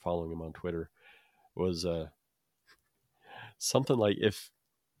first started following him on Twitter. Was something like, if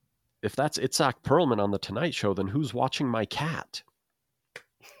that's Itzhak Perlman on the Tonight Show, then who's watching my cat?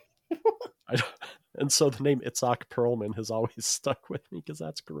 And so the name Itzhak Perlman has always stuck with me because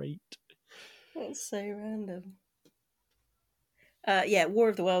that's great. That's so random. Yeah, War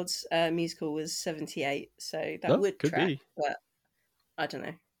of the Worlds musical was 1978, so that would track, be. But I don't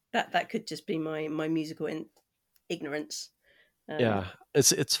know. That could just be my musical ignorance. Yeah,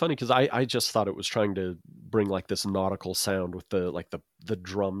 it's funny because I just thought it was trying to bring like this nautical sound with the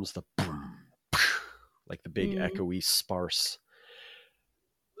drums, the boom, like the big echoey sparse.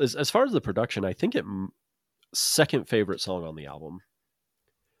 As far as the production, I think second favorite song on the album.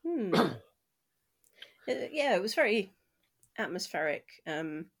 Yeah, it was very atmospheric,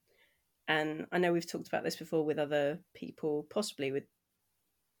 and I know we've talked about this before with other people, possibly with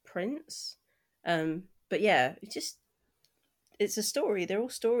Prince, but yeah, it's a story. They're all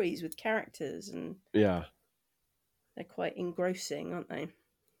stories with characters, and yeah, they're quite engrossing, aren't they?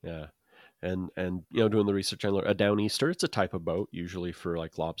 Yeah, and doing the research, I learned a downeaster, it's a type of boat usually for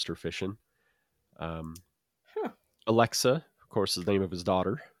like lobster fishing. Alexa, of course, is the name of his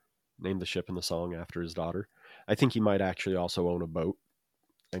daughter. Named the ship in the song after his daughter. I think he might actually also own a boat.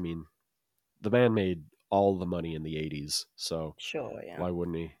 I mean, the man made all the money in the 80s, so sure, yeah. Why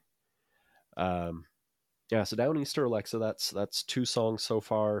wouldn't he? Yeah, so Downeaster, Alexa, that's 2 songs so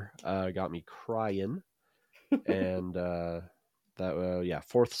far. Got Me Crying. And that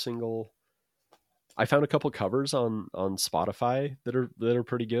 4th single. I found a couple covers on Spotify that are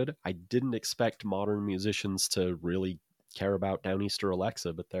pretty good. I didn't expect modern musicians to really care about Downeaster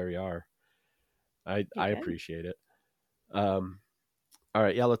Alexa, but there you are. I appreciate it. All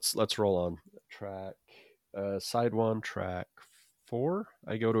right, yeah, let's roll on. Track side 1, track 4.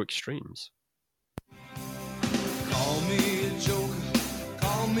 I go to Extremes. Call me a joker,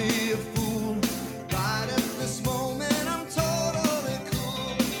 call me a fool. Right at this moment I'm totally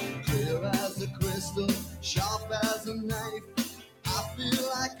cool. Clear as a crystal, sharp as a knife. I feel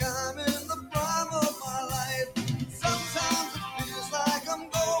like I'm in the prime of my life. Sometimes it feels like I'm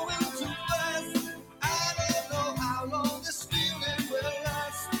going too fast. I don't know how long this feeling will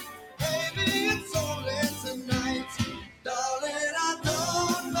last. Maybe it's only tonight. Darling, I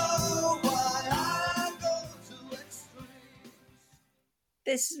don't know why I go to extremes.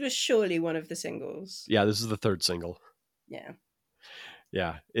 This was surely one of the singles. Yeah, this is the 3rd single. Yeah.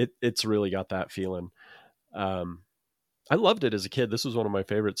 Yeah, it's really got that feeling. I loved it as a kid. This was one of my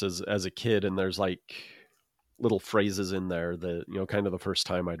favorites as a kid, and there's like little phrases in there that, kind of the first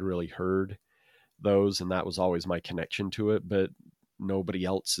time I'd really heard those, and that was always my connection to it, but nobody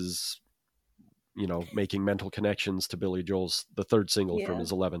else is, making mental connections to Billy Joel's, the 3rd single from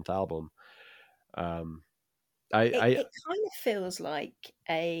his 11th album. It kind of feels like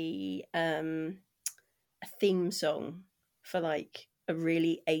a a theme song for like a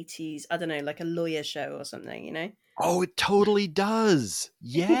really 80s, I don't know, like a lawyer show or something, you know? Oh, it totally does.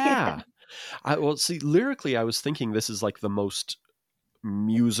 Yeah. Well, see, lyrically, I was thinking this is like the most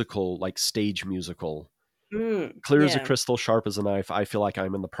musical, like stage musical. Clear as a Yeah. crystal, sharp as a knife. I feel like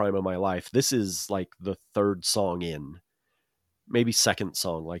I'm in the prime of my life. This is like the third song in, maybe second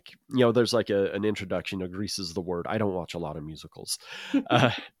song. Like, there's like an introduction. Grease is the word. I don't watch a lot of musicals.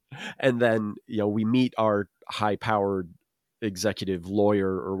 And then, we meet our high-powered executive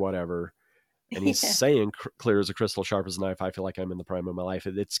lawyer or whatever, and he's Yeah. saying clear as a crystal, sharp as a knife. I feel like I'm in the prime of my life.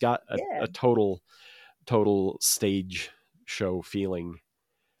 It's got Yeah. a total stage show feeling.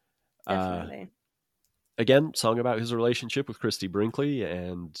 Definitely. Again, song about his relationship with Christy Brinkley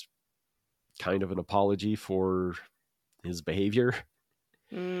and kind of an apology for his behavior,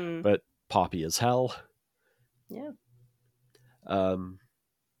 but poppy as hell. Yeah. I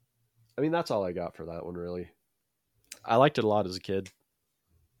mean, that's all I got for that one, really. I liked it a lot as a kid.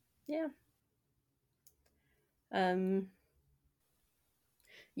 Yeah.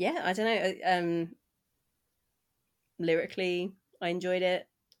 Yeah, I don't know. Lyrically, I enjoyed it.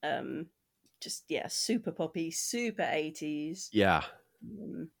 Just, yeah, super poppy, super 80s. Yeah.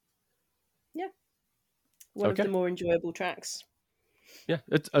 Yeah. One of the more enjoyable tracks. Yeah,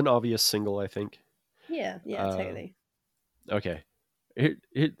 it's an obvious single, I think. Yeah, totally. Okay. It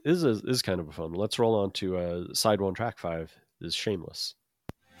is kind of a fun. Let's roll on to side 1, track 5 is Shameless.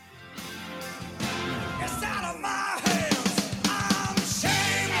 It's out of my hands. I'm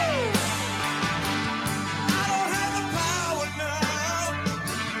shameless. I don't have the power now,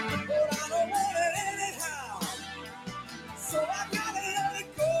 but I don't want it anyhow. So I gotta let it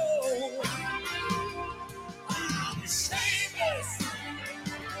go. I'm shameless.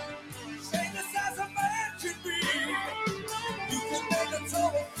 Shameless as a man can be. You can make a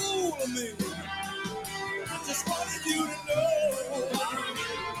total fool of me. I just wanted you to know.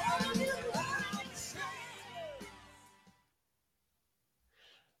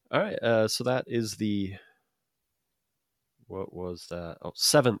 All right, so that is the, what was that? Oh,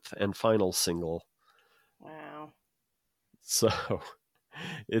 7th and final single. Wow. So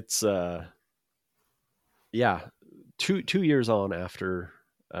it's yeah, two years on after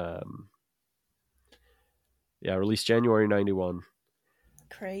released January 91.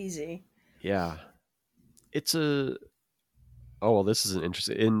 Crazy. Yeah. It's a this is an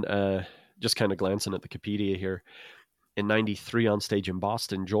interesting, in just kind of glancing at the Wikipedia here. In 93 on stage in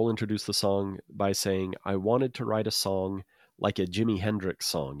Boston, Joel introduced the song by saying, "I wanted to write a song like a Jimi Hendrix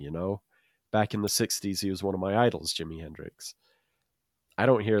song, Back in the 60s, he was one of my idols, Jimi Hendrix." I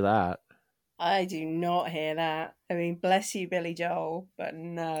don't hear that. I do not hear that. I mean, bless you, Billy Joel, but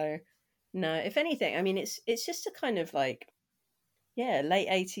no. If anything, I mean, it's just a kind of like, late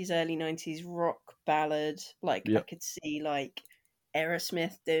 80s, early 90s rock ballad. Like, Yep. I could see like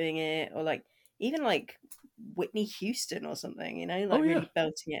Aerosmith doing it, or like even like Whitney Houston or something, like really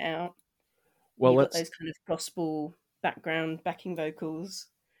belting it out. Well, You've got those kind of gospel background backing vocals.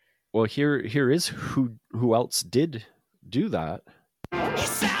 Well, here is who else did do that.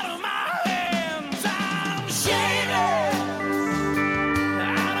 It's out of my hands. I'm shameless.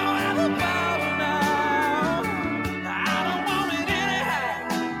 I don't have the power now. I don't want it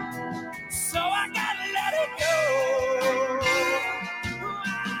anyhow. So I gotta let it go.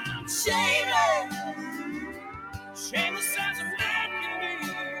 I'm shameless. Shameless as a man can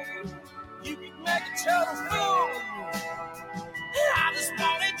be. You can make a total fool. I just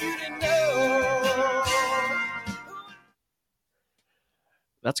wanted you to know.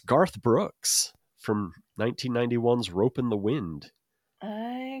 That's Garth Brooks from 1991's Rope in the Wind.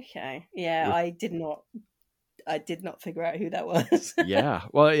 Okay. Yeah, I did not figure out who that was. Yeah.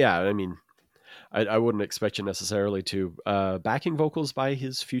 Well, yeah, I mean, I wouldn't expect you necessarily to. Backing vocals by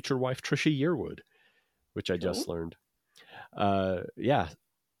his future wife, Trisha Yearwood, which I just learned. Yeah.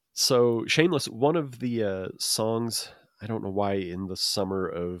 So, Shameless, one of the songs, I don't know why in the summer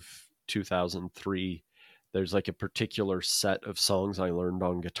of 2003, there's like a particular set of songs I learned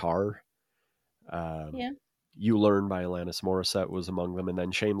on guitar. You Learn by Alanis Morissette was among them, and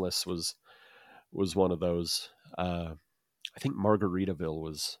then Shameless was one of those. I think Margaritaville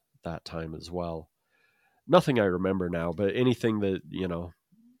was that time as well. Nothing I remember now, but anything that,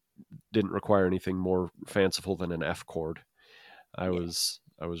 didn't require anything more fanciful than an F chord, I was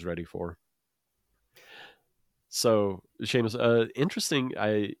ready for. So, Shameless, interesting.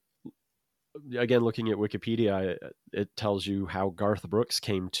 Again, looking at Wikipedia, it tells you how Garth Brooks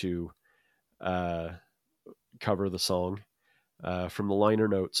came to cover the song. From the liner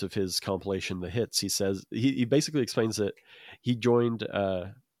notes of his compilation, The Hits, he says, he basically explains that he joined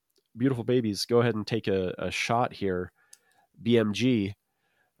beautiful babies, go ahead and take a shot here. BMG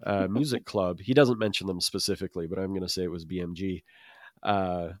Music Club. He doesn't mention them specifically, but I'm going to say it was BMG.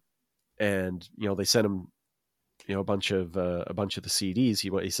 And they sent him a bunch of the CDs.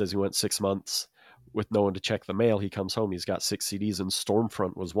 He says he went 6 months with no one to check the mail. He comes home, he's got 6 CDs, and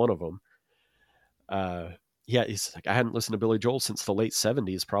Stormfront was one of them. He's like, I hadn't listened to Billy Joel since the late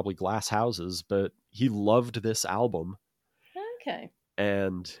 70s, probably Glass Houses, but he loved this album. Okay.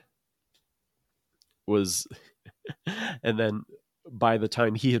 And and then by the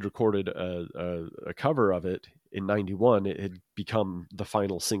time he had recorded a cover of it in 91, it had become the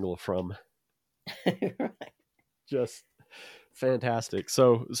final single from. Right. Just fantastic.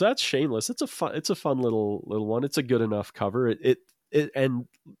 So that's Shameless. It's a fun little one. It's a good enough cover. It and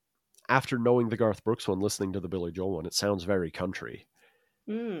after knowing the Garth Brooks one, listening to the Billy Joel one, it sounds very country.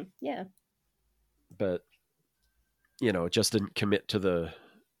 Yeah. But it just didn't commit to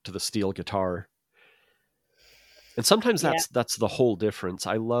the steel guitar. And sometimes that's the whole difference.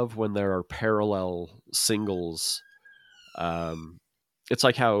 I love when there are parallel singles. It's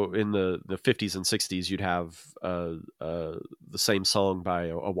like how in the 50s and 60s you'd have the same song by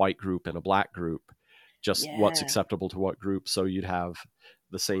a white group and a black group, just what's acceptable to what group. So you'd have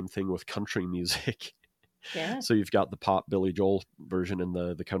the same thing with country music. Yeah. So you've got the pop Billy Joel version and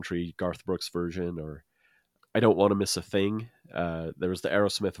the country Garth Brooks version, or I Don't Want to Miss a Thing. There was the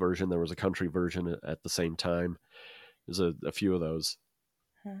Aerosmith version. There was a country version at the same time. There's a few of those.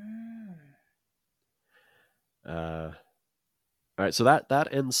 All right, so that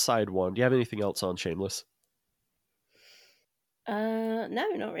ends side one. Do you have anything else on Shameless? No,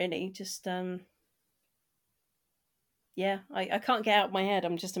 not really. Just yeah, I can't get out of my head.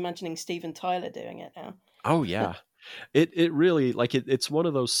 I'm just imagining Steven Tyler doing it now. Oh yeah, it really it's one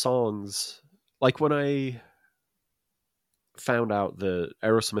of those songs. Like when I found out that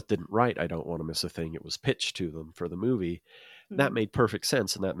Aerosmith didn't write I Don't Want to Miss a Thing, it was pitched to them for the movie. That made perfect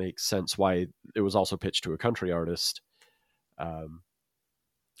sense, and that makes sense why it was also pitched to a country artist. I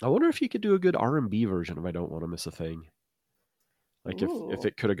wonder if you could do a good R&B version of I Don't Want to Miss a Thing. Like if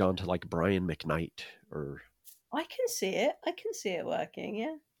it could have gone to like Brian McKnight or... I can see it. I can see it working,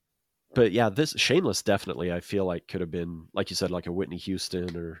 yeah. But yeah, this Shameless definitely I feel like could have been, like you said, like a Whitney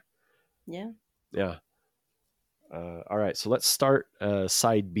Houston or... Yeah. Yeah. All right, so let's start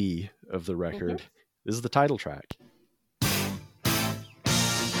side B of the record. This is the title track.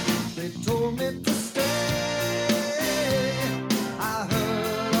 They told me to stay. I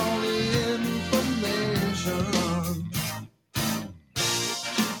heard all the information.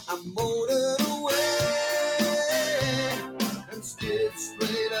 I motored away and steered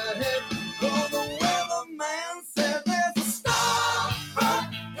straight ahead. Cause the weatherman said there's a storm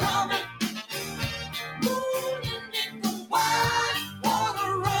front coming. Moving in the wide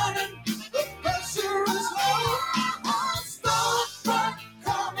water running. The pressure is low. Storm front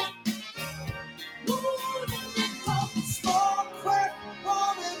coming.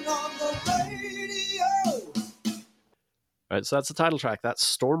 All right, so that's the title track. That's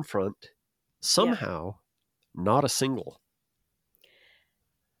Stormfront. Somehow, not a single.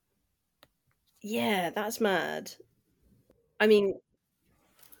 Yeah, that's mad. I mean,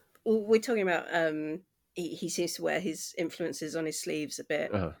 we're talking about he seems to wear his influences on his sleeves a bit.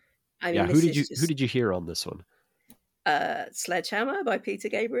 I mean, who did you hear on this one? Sledgehammer by Peter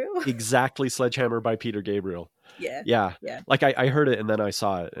Gabriel. Exactly, Sledgehammer by Peter Gabriel. Yeah. Like I heard it and then I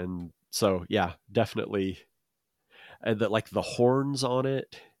saw it, and so yeah, definitely. And that, like the horns on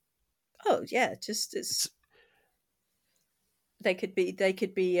it. Oh yeah, just they could be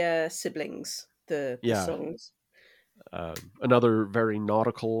siblings. The songs. Another very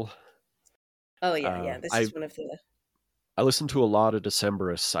nautical. Oh yeah. This is one of the. I listened to a lot of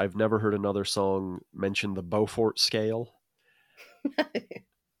Decemberists. I've never heard another song mention the Beaufort scale.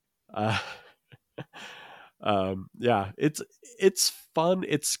 Yeah, it's fun.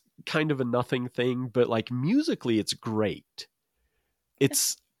 It's kind of a nothing thing, but like musically, it's great.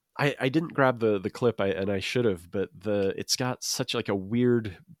 It's I didn't grab the clip, and I should have, but it's got such like a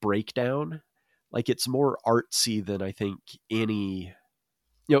weird breakdown. Like it's more artsy than I think any.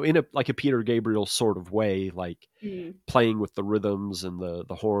 In a like a Peter Gabriel sort of way, like playing with the rhythms and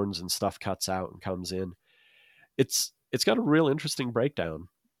the horns and stuff cuts out and comes in. It's got a real interesting breakdown.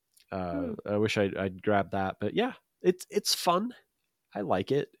 I wish I'd grabbed that, but yeah, it's fun. I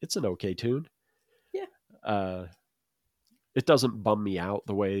like it. It's an okay tune. Yeah. It doesn't bum me out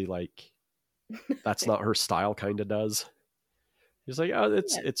the way like That's Not Her Style kind of does. He's like, oh,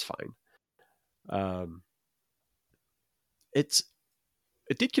 it's fine.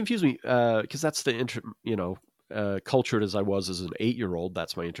 It did confuse me because that's the cultured as I was as an 8-year-old,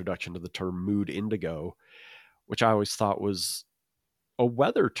 that's my introduction to the term mood indigo, which I always thought was a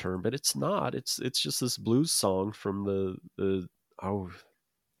weather term, but it's not. It's just this blues song from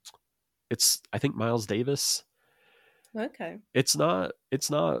it's, I think, Miles Davis. Okay. It's not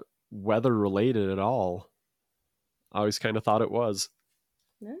weather related at all. I always kind of thought it was.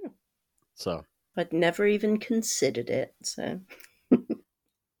 No. So, I'd never even considered it. So,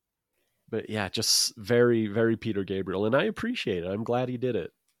 but yeah, just very, very Peter Gabriel, and I appreciate it. I'm glad he did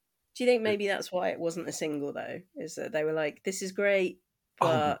it. do you think maybe that's why it wasn't a single though? Is that they were like, "This is great,"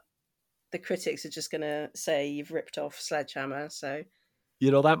 but the critics are just gonna say you've ripped off Sledgehammer. So,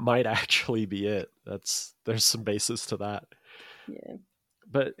 That might actually be it. There's some basis to that. yeah.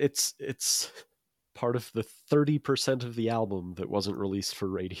 But it's part of the 30% of the album that wasn't released for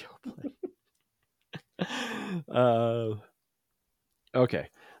radio play. Okay.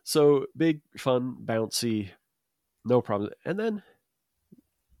 So big, fun, bouncy, no problem. And then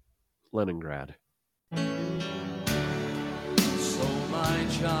Leningrad. So my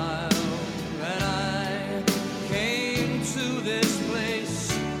child and I came to this place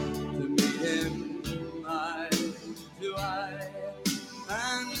to meet him eye to eye,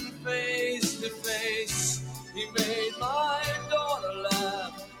 and face to face he made my daughter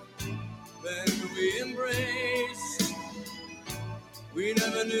laugh. Then we embraced. We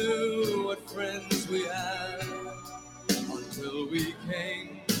never knew what friends we had until we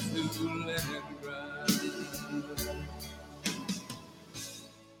came to Leningrad.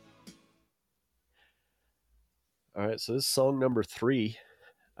 All right, so this is song number 3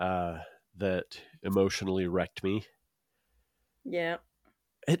 that emotionally wrecked me. Yeah.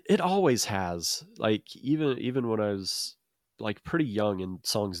 It always has. Like even when I was like pretty young and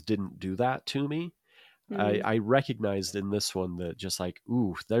songs didn't do that to me, I recognized in this one that just like,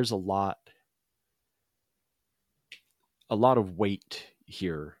 ooh, there's a lot of weight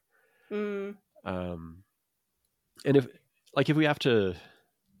here. And if we have to,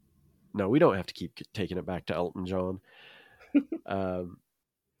 no, we don't have to keep taking it back to Elton John. But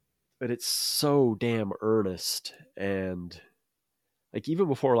it's so damn earnest, and like even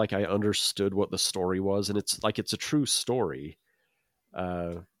before like I understood what the story was, and it's a true story.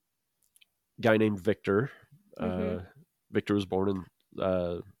 Guy named Victor. Victor was born in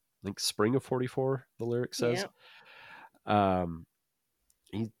I think spring of 44, the lyric says. Yeah.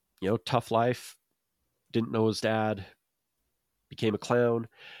 He, tough life, didn't know his dad, became a clown,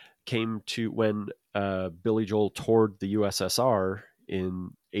 came to when Billy Joel toured the USSR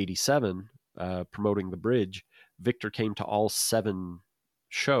in 87, promoting The Bridge. Victor came to all 6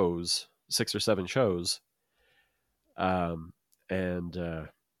 or 7 shows. And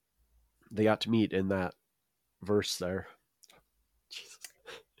they got to meet in that verse there. Jesus.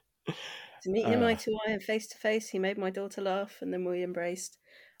 To meet him eye to eye and face to face, he made my daughter laugh, and then we embraced.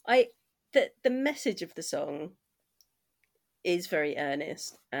 The message of the song is very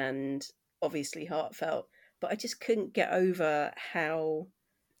earnest and obviously heartfelt, but I just couldn't get over how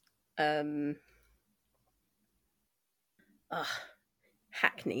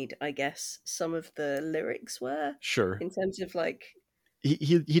hackneyed, I guess, some of the lyrics were. Sure. In terms of like,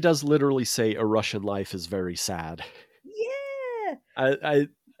 he does literally say a Russian life is very sad. Yeah. I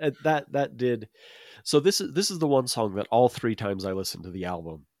that did. So this is the one song that all 3 times I listened to the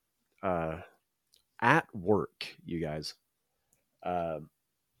album, at work, you guys,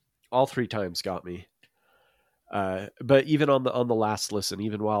 all 3 times got me. But even on the last listen,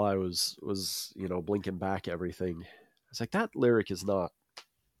 even while I was blinking back everything, I was like, that lyric is not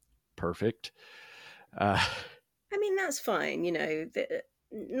perfect. I mean, that's fine.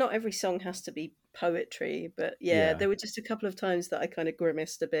 Not every song has to be poetry, but yeah, there were just a couple of times that I kind of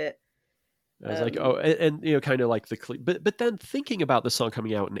grimaced a bit. I was like, oh, and kind of like but then thinking about the song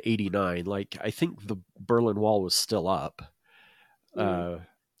coming out in 89, like I think the Berlin Wall was still up.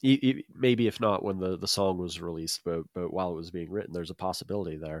 Maybe if not when the song was released, but while it was being written, there's a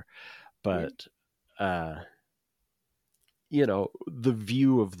possibility there. But the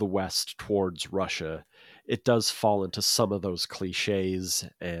view of the West towards Russia, it does fall into some of those cliches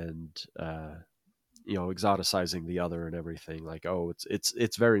and exoticizing the other and everything. Like, oh,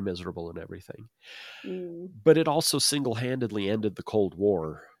 it's very miserable and everything. But it also single-handedly ended the Cold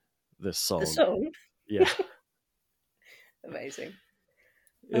War. This song. The song, yeah, amazing.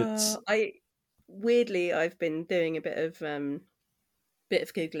 It's I've been doing a bit of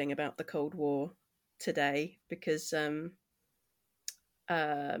Googling about the Cold War today because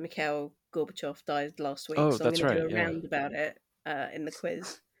Mikhail Gorbachev died last week, oh, so I'm that's going to right. do a round about it in the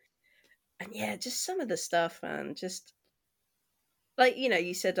quiz. And yeah, just some of the stuff, man, just like,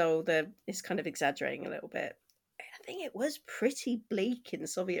 you said, it's kind of exaggerating a little bit. think it was pretty bleak in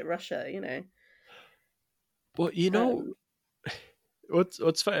Soviet Russia, you know. Well, you know,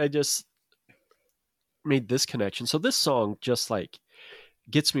 what's funny, I just made this connection. So this song just like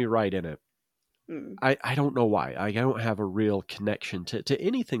gets me right in it. I don't know why. I don't have a real connection to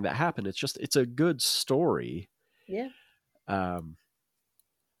anything that happened. It's a good story. Yeah.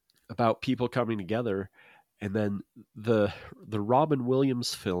 About people coming together. And then the Robin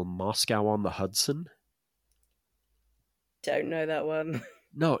Williams film Moscow on the Hudson. Don't know that one.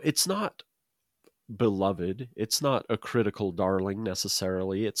 No, it's not beloved. It's not a critical darling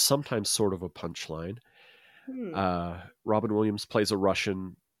necessarily. It's sometimes sort of a punchline. Robin Williams plays a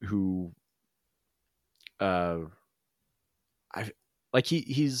Russian who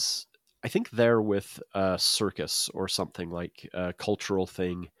he's I think there with a circus or something, like a cultural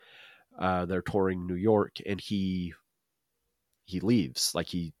thing. They're touring New York, and he leaves, like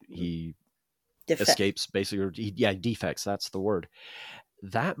he escapes basically, or defects. That's the word.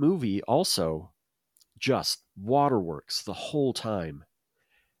 That movie also just waterworks the whole time,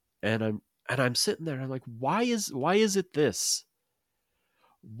 and I'm sitting there. I'm like, why is it this?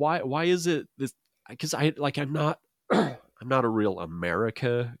 Why is it this? Because I'm not I'm not a real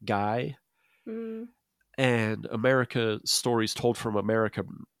America guy. And America stories told from America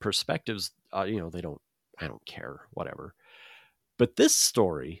perspectives, I don't care, whatever. But this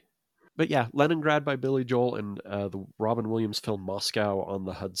story, but yeah, Leningrad by Billy Joel and the Robin Williams film Moscow on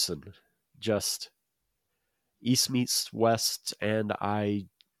the Hudson, just East meets West, and I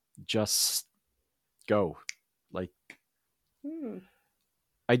just go like.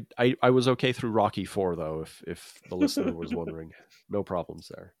 I was okay through Rocky IV though, if the listener was wondering. No problems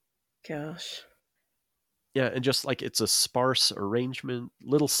there. Gosh. Yeah, and just like it's a sparse arrangement,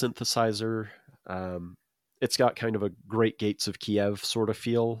 little synthesizer. It's got kind of a Great Gates of Kiev sort of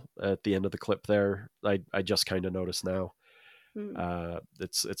feel at the end of the clip there. I just kind of noticed now.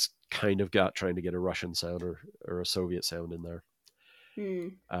 It's kind of got trying to get a Russian sound or a Soviet sound in there.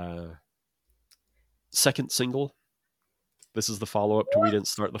 Second single. This is the follow-up to We Didn't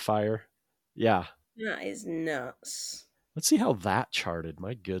Start the Fire. Yeah. That is nuts. Let's see how that charted.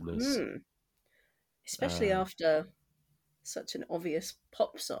 My goodness. Especially after such an obvious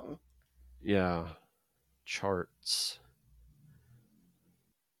pop song. Yeah. Charts.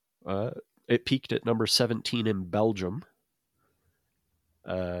 It peaked at number 17 in Belgium.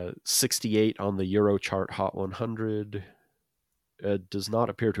 68 on the Eurochart Hot 100. Does not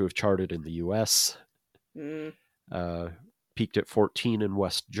appear to have charted in the US. Peaked at 14 in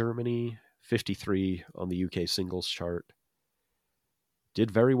West Germany. 53 on the UK singles chart. Did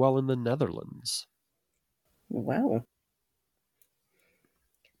very well in the Netherlands. Wow.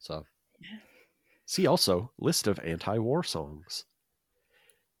 So, see also list of anti-war songs.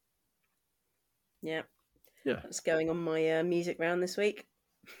 Yeah. Yeah. That's going on my music round this week.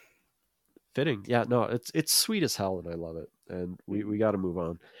 Fitting. Yeah, no, it's sweet as hell, and I love it. And we got to move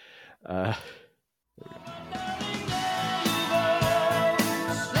on. There we go.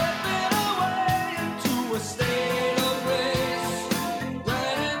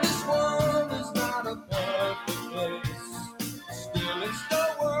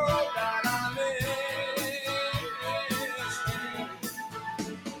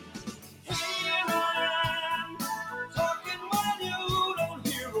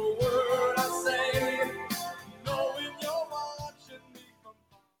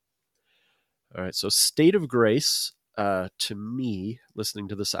 All right, so State of Grace, to me, listening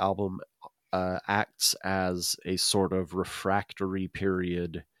to this album, acts as a sort of refractory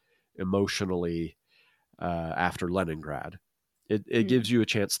period emotionally after Leningrad. It gives you a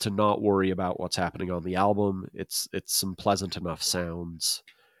chance to not worry about what's happening on the album. It's some pleasant enough sounds.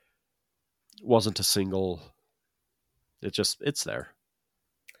 Wasn't a single. It's there.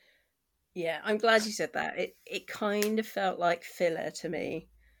 Yeah, I'm glad you said that. It kind of felt like filler to me.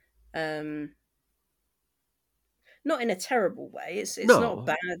 Not in a terrible way. It's not a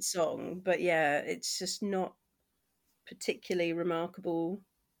bad song, but yeah, it's just not particularly remarkable.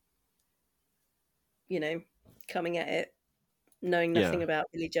 You know, coming at it, knowing nothing about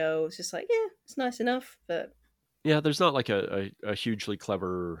Billy Joel, it's just like, yeah, it's nice enough, but yeah, there's not like a hugely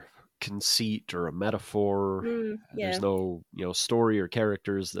clever conceit or a metaphor. There's no story or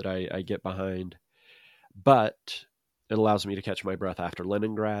characters that I get behind, but it allows me to catch my breath after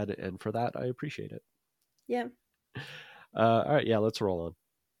Leningrad, and for that I appreciate it. Yeah. All right, yeah, let's roll on.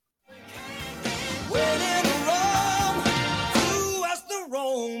 When in Rome, do as the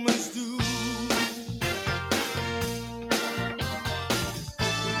Romans do.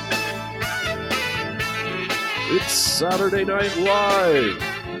 It's Saturday Night Live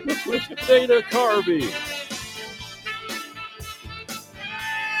with Dana Carvey.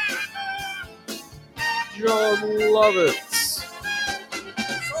 John Lovitz.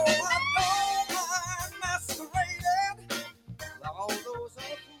 So I don't mind masquerading like all those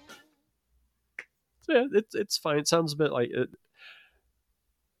other fools. So yeah, it's fine. It sounds a bit like it.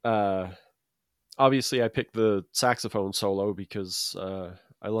 Obviously, I picked the saxophone solo because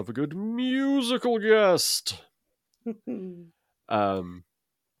I love a good musical guest. Um,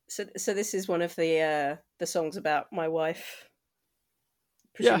 So this is one of the songs about my wife,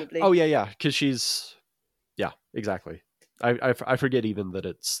 yeah. presumably. Oh yeah. Because she's, yeah, exactly. I forget even that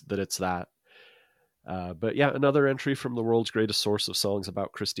it's that. But yeah, another entry from the world's greatest source of songs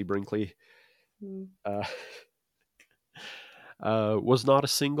about Christie Brinkley. Mm. Was not a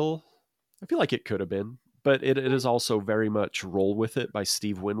single. I feel like it could have been, but it is also very much "Roll with It" by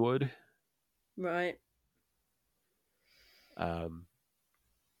Steve Winwood. Right.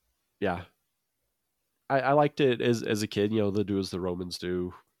 Yeah, I liked it as a kid. You know, the "Do as the Romans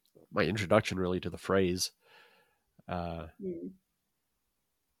Do." My introduction really to the phrase. Mm.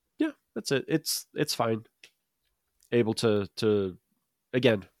 Yeah, that's it. It's fine. Able to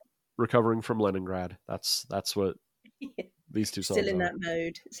again, recovering from Leningrad. That's what these two songs Still in are. that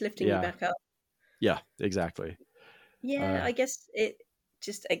mode. It's lifting Yeah. you back up. Yeah, exactly. Yeah, I guess it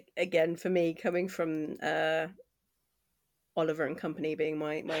just again for me coming from Oliver and Company being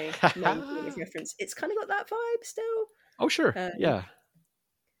my main point of reference. It's kind of got that vibe still. Oh sure, yeah.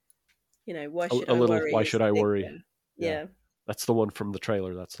 You know, why A should I little. worry? Why is should the I big worry? one. Yeah. Yeah. That's the one from the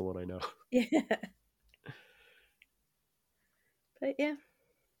trailer. That's the one I know. Yeah. But yeah.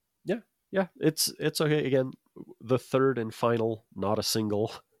 Yeah. It's okay. Again, the third and final, not a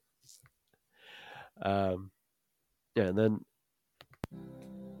single. Yeah, and then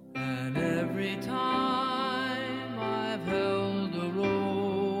And every time I've held a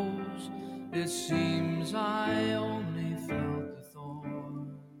rose, it seems I only felt the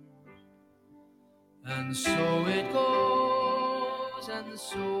thorn. And so it goes, and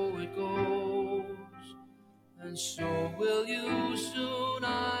so it goes, and so will you soon,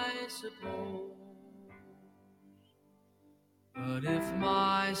 I suppose. But if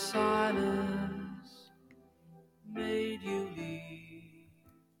my silence made you leave,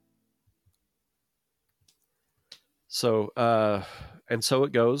 so and so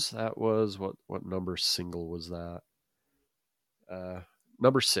it goes. That was what number single was that?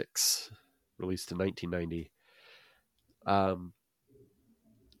 Number 6, released in 1990.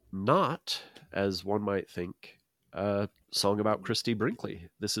 Not, as one might think, a song about Christie Brinkley.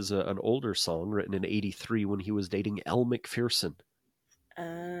 This is an older song written in '83 when he was dating Elle Macpherson.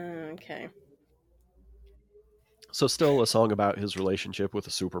 Okay. So still a song about his relationship with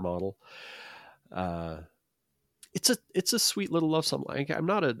a supermodel. It's a sweet little love song. Like, I'm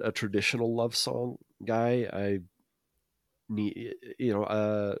not a traditional love song guy. I need,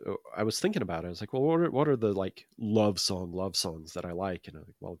 I was thinking about it. I was like, well, what are the like love songs that I like? And I'm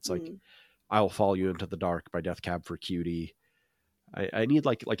like, well, it's like "I'll Follow You Into the Dark" by Death Cab for Cutie. I need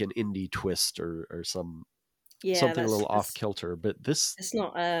like an indie twist or something a little off kilter. But this, it's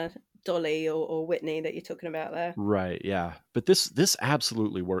not Dolly or Whitney that you're talking about there. right? Yeah, but this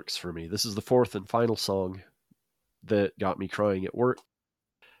absolutely works for me. This is the fourth and final song that got me crying at work.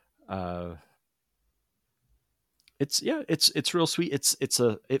 It's real sweet.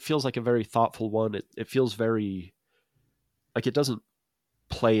 It feels like a very thoughtful one. It feels very like it doesn't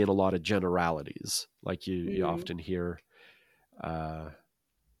play in a lot of generalities like you often hear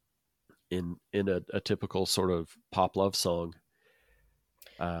in a typical sort of pop love song.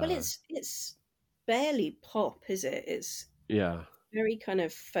 Well, it's barely pop, is it? It's very kind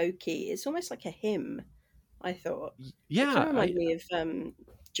of folky. It's almost like a hymn, I thought. Yeah. It kind of reminded me of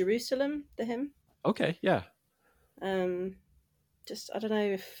Jerusalem, the hymn. Okay, yeah. Just, I don't know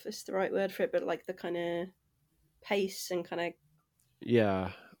if it's the right word for it, but like the kind of pace and kind of...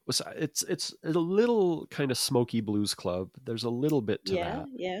 Yeah. It's a little kind of Smoky Blues Club. There's a little bit to that.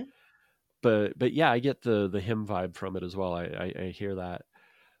 Yeah. But yeah, I get the hymn vibe from it as well. I hear that.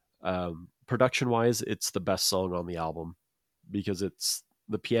 Production wise, it's the best song on the album because it's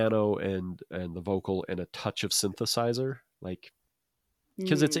the piano and the vocal and a touch of synthesizer, like,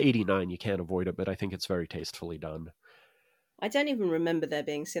 because it's 89, you can't avoid it, but I think it's very tastefully done. I don't even remember there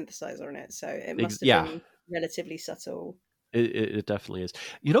being synthesizer on it, so it must have been relatively subtle. It definitely is.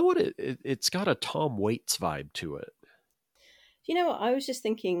 You know what? It's got a Tom Waits vibe to it. You know what? I was just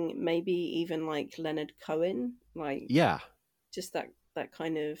thinking maybe even like Leonard Cohen, like just that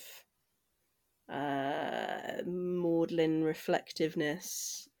kind of maudlin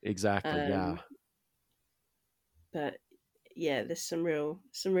reflectiveness. Exactly. Yeah. But yeah, there's some real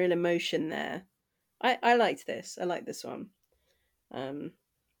emotion there. I liked this. I like this one.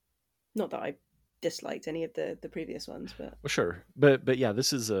 Not that I disliked any of the previous ones, but Well, sure, but yeah,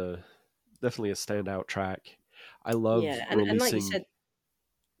 this is definitely a standout track. I love yeah, and like you releasing. said,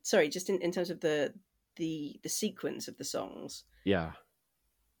 sorry, just in terms of the sequence of the songs, Yeah,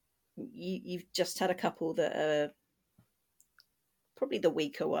 you've just had a couple that are probably the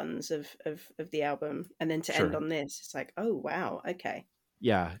weaker ones of the album, and then to end sure. on this, it's like, oh wow, okay.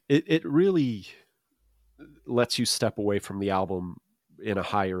 Yeah, it really lets you step away from the album in a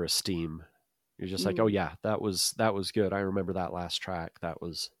higher esteem. You're just like, oh Mm. yeah, that was good. I remember that last track. That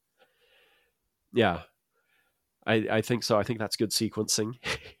was, yeah. I think so. I think that's good sequencing.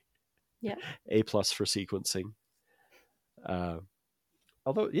 Yeah. A+ for sequencing. Uh,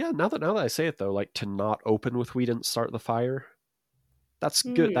 although, yeah, now that I say it though, like to not open with "We Didn't Start the Fire," that's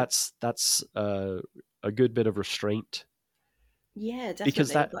good. Mm. That's a good bit of restraint, Yeah, because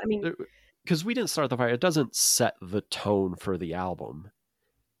definitely. But I mean, because "We Didn't Start the Fire," it doesn't set the tone for the album.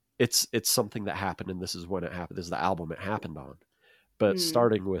 It's something that happened, and this is when it happened. This is the album it happened on. But mm,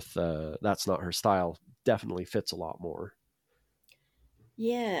 starting with "That's Not Her Style" definitely fits a lot more.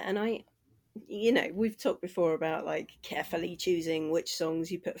 yeah, and we've talked before about like carefully choosing which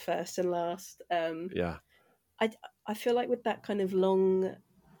songs you put first and last. Yeah, I I feel like with that kind of long,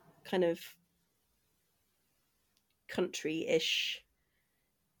 kind of country-ish,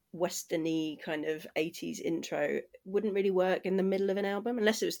 westerny kind of 80s intro wouldn't really work in the middle of an album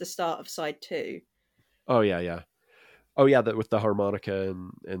unless it was the start of side two. oh yeah. Oh yeah, that with the harmonica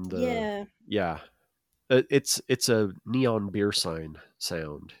and the, Yeah. yeah. It's a neon beer sign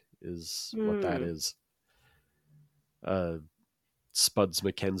sound is what that Hmm. is. Uh, Spuds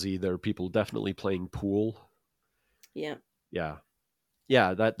MacKenzie. There are people definitely playing pool. Yeah. Yeah,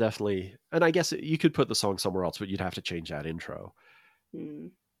 yeah, that definitely. And I guess you could put the song somewhere else, but you'd have to change that intro. Hmm.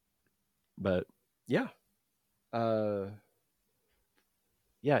 But yeah, uh,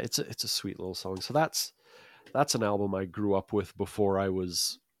 yeah, it's a sweet little song. So that's an album I grew up with before I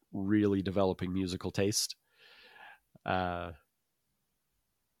was really developing musical taste. Uh,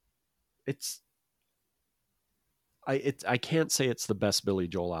 it's I can't say it's the best Billy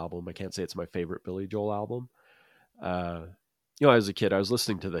Joel album. I can't say it's my favorite Billy Joel album. Uh, as a kid, I was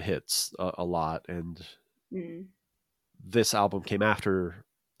listening to the hits a lot, and Hmm. this album came after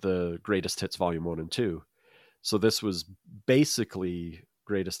the Greatest Hits Volume 1 and 2. So this was basically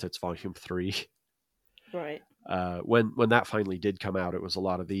Greatest Hits Volume 3. Right. When that finally did come out, it was a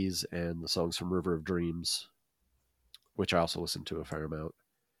lot of these and the songs from River of Dreams, which I also listened to a fair amount.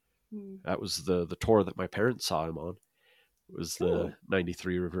 Hmm. That was the tour that my parents saw him on. It was Cool. the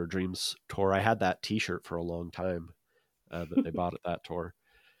 93 River of Dreams tour. I had that t-shirt for a long time that they bought at that tour.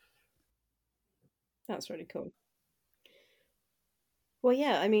 That's really cool. Well,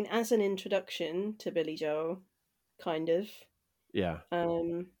 yeah, I mean, as an introduction to Billy Joel, kind of. Yeah.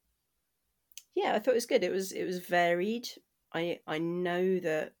 Yeah, I thought it was good. It was varied. I know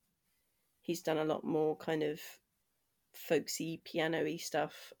that he's done a lot more kind of folksy, piano-y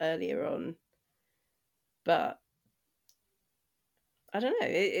stuff earlier on, but I don't know.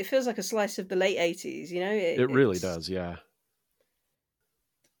 It feels like a slice of the late 80s. It really It's does, yeah.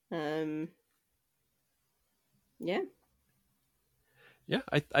 um, yeah. Yeah,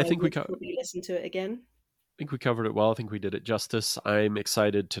 I think would probably listen to it again. we covered it well. I think we did it justice. I'm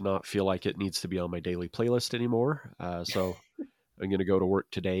excited to not feel like it needs to be on my daily playlist anymore. So I'm going to go to work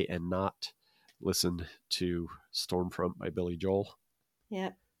today and not listen to Stormfront by Billy Joel. Yeah.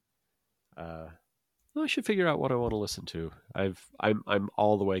 I should figure out what I want to listen to. I'm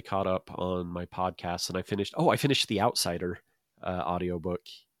all the way caught up on my podcasts, and I finished The Outsider audiobook.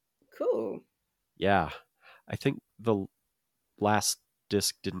 Cool. Yeah, I think the last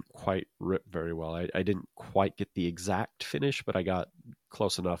disc didn't quite rip very well. I didn't quite get the exact finish, but I got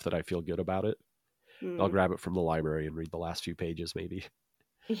close enough that I feel good about it. I'll grab it from the library and read the last few pages, maybe.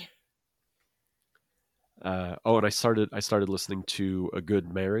 Yeah. And I started listening to A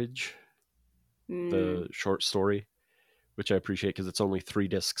Good Marriage, the short story, which I appreciate because it's only 3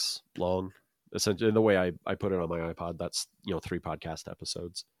 discs long. Essentially, in the way I put it on my iPod, that's 3 podcast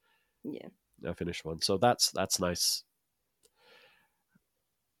episodes. Yeah. I finished one, so that's nice.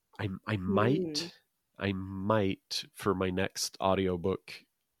 I might for my next audiobook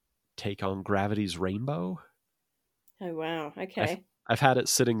take on Gravity's Rainbow. Oh wow. Okay. I've had it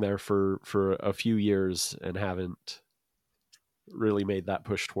sitting there for a few years and haven't really made that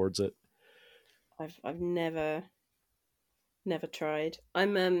push towards it. I've never tried.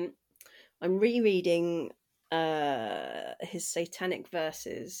 I'm rereading his Satanic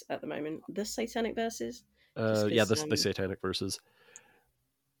Verses at the moment. The Satanic Verses. Yeah, the Satanic Verses.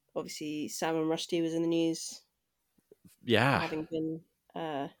 Obviously, Salman Rushdie was in the news. Yeah. Having been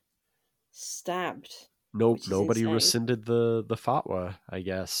stabbed. Nope, Which is nobody insane. rescinded the fatwa, I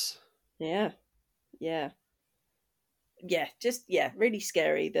guess. Yeah. Just really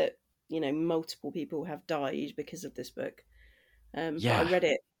scary that multiple people have died because of this book. But I Yeah, read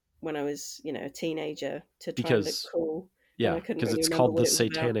it when I was a teenager to try and look because cool, and yeah, I couldn't because really it's remember called what the it was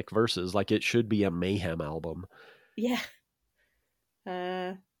about. Satanic Verses. Like it should be a mayhem album. Yeah.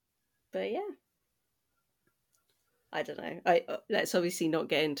 But yeah, I don't know. Let's obviously not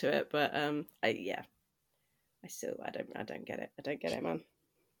get into it, but I don't get it. I don't get it, man.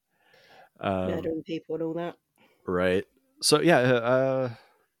 Murdering people and all that. Right. So yeah,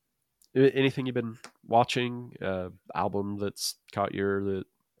 anything you've been watching? Album that's caught your that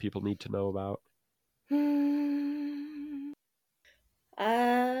people need to know about?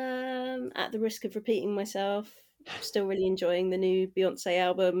 At the risk of repeating myself, still really enjoying the new Beyonce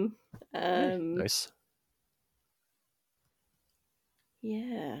album. Nice.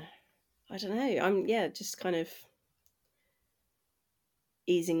 Yeah, I don't know. I'm just kind of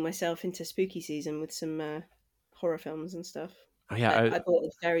easing myself into spooky season with some horror films and stuff. Oh, yeah, I bought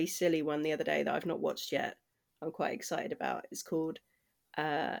a very silly one the other day that I've not watched yet. I'm quite excited about. It's called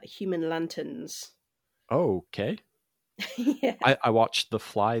Human Lanterns. Oh, okay. Yeah, I watched The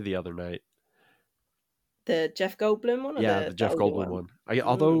Fly the other night. the Jeff Goldblum one, or Yeah, the Jeff older Goldblum one.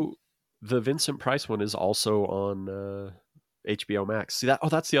 Although the Vincent Price one is also on HBO Max. See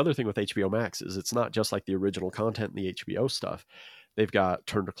that's the other thing with HBO Max is it's not just like the original content and the HBO stuff. They've got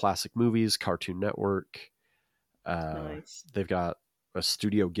Turner Classic Movies, Cartoon Network. Nice. They've got a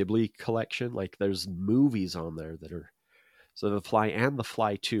Studio Ghibli collection. Like there's movies on there that are so The Fly and The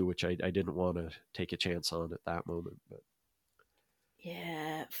Fly 2, which I didn't want to take a chance on at that moment. But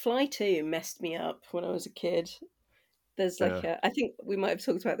Yeah, Fly 2 messed me up when I was a kid. There's like I think we might have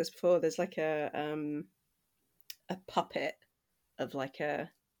talked about this before. There's like a puppet of like a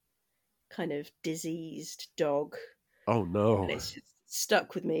kind of diseased dog. Oh no. And it's just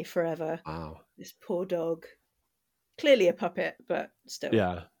stuck with me forever. Wow. This poor dog. Clearly a puppet, but still.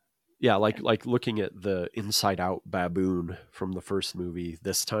 Yeah, like looking at the Inside Out baboon from the first movie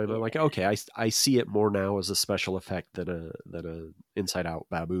this time, I'm like, okay, I see it more now as a special effect than a Inside Out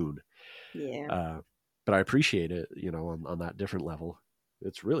baboon. Yeah. But I appreciate it, on that different level.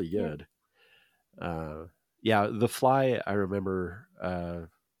 It's really good. Yeah, The Fly, I remember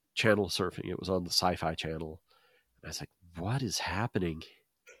channel surfing. It was on the Sci-Fi Channel. And I was like, what is happening?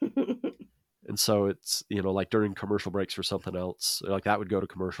 And so it's, like during commercial breaks for something else, like that would go to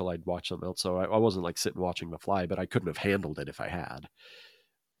commercial, I'd watch something else. So I wasn't like sitting watching The Fly, but I couldn't have handled it if I had.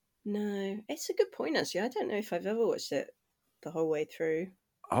 No, it's a good point, actually. I don't know if I've ever watched it the whole way through.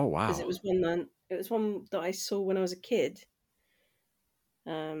 Oh, wow. Because it was one that I saw when I was a kid.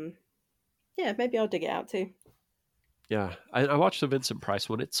 Yeah, maybe I'll dig it out too. Yeah, I watched the Vincent Price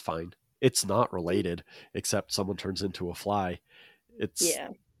one. It's fine. It's not related, except someone turns into a fly.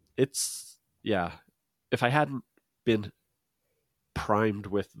 Yeah. If I hadn't been primed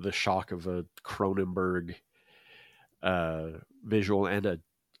with the shock of a Cronenberg visual and a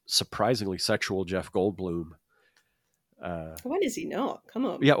surprisingly sexual Jeff Goldblum. When is he not? Come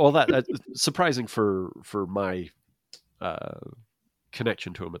on. Yeah, well, that's surprising for my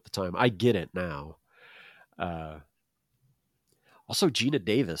connection to him at the time. I get it now. Also, Gina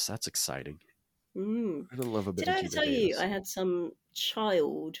Davis. That's exciting. I love a bit of Gina Davis. Did I tell you I had some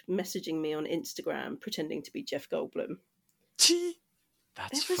child messaging me on Instagram pretending to be Jeff Goldblum?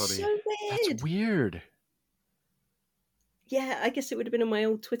 That's funny. So weird. That's weird. Yeah, I guess it would have been on my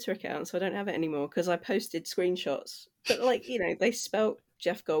old Twitter account, so I don't have it anymore because I posted screenshots. But they spelt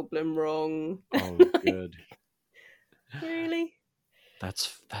Jeff Goldblum wrong. Oh, good. Really?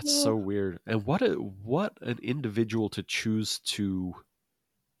 That's so weird. And what an individual to choose to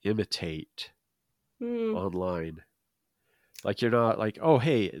imitate online. Like you're not like, oh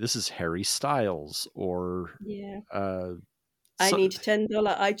hey, this is Harry Styles or I need $10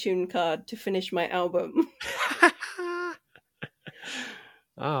 iTunes card to finish my album.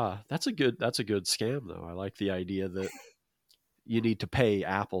 That's a good scam though. I like the idea that you need to pay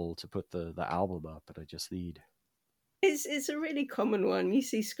Apple to put the album up, and I just need. It's a really common one. You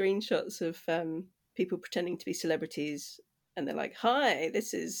see screenshots of people pretending to be celebrities, and they're like, "Hi,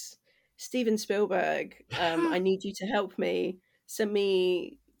 this is Steven Spielberg. I need you to help me. Send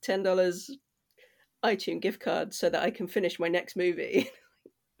me $10 iTunes gift card so that I can finish my next movie."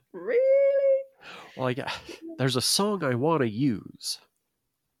 Really? Well, there's a song I want to use,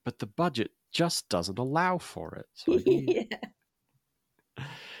 but the budget just doesn't allow for it. So I need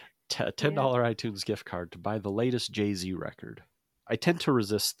 $10 iTunes gift card to buy the latest Jay-Z record. I tend to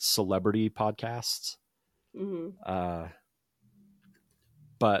resist celebrity podcasts.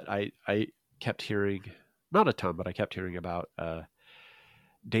 but I kept hearing, not a ton, but I kept hearing about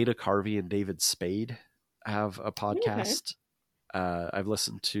Dana Carvey and David Spade have a podcast. I've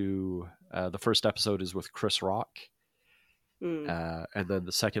listened to the first episode is with Chris Rock, and then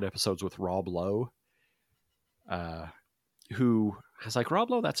the second episode's with Rob Lowe, who has like,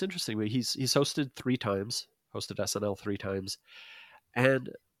 Rob Lowe, that's interesting. He's hosted SNL 3 times, and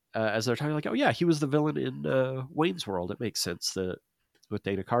as they're talking, like, oh yeah, he was the villain in Wayne's World. It makes sense that with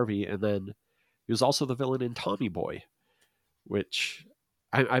Dana Carvey, and then he was also the villain in Tommy Boy, which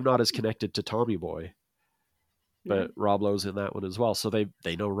I'm not as connected to Tommy Boy, but Rob Lowe's in that one as well. So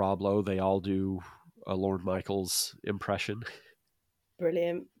they know Rob Lowe. They all do a Lorne Michaels impression.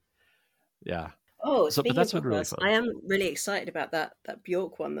 Brilliant. Yeah. Oh, but that's been really fun. I am really excited about that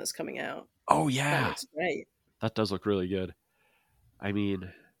Bjork one that's coming out. Oh yeah, that looks great. That does look really good. I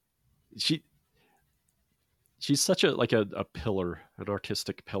mean, she's such a pillar, an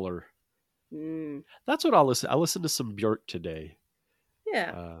artistic pillar. That's what I'll listen to some Bjork today.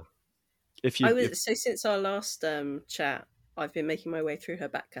 Yeah. So since our last chat, I've been making my way through her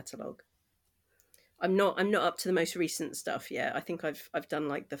back catalogue. I'm not up to the most recent stuff yet. I think I've done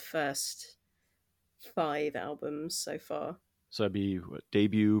like the first 5 albums so far. So that'd be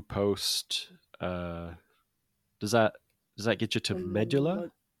debut, post. Does that get you to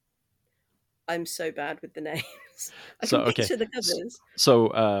Medulla? I'm so bad with the names. I can picture the covers.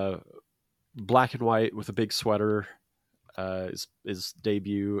 So Black and White with a Big Sweater is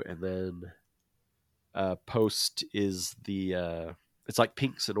debut, and then post is the it's like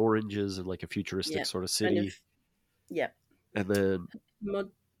pinks and oranges and like a futuristic sort of city. And then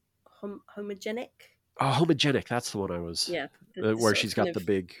Homogenic. Oh, Homogenic, that's the one I was. Yeah. Where she's got the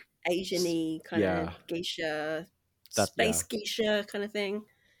big Asian-y kind of geisha, space geisha kind of thing.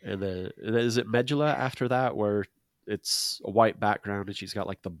 And then is it Medulla after that, where it's a white background and she's got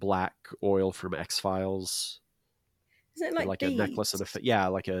like the black oil from X-Files? Is it like a necklace and as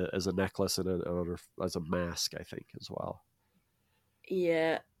a necklace and as a mask, I think, as well.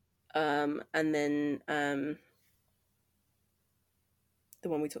 Yeah. And then the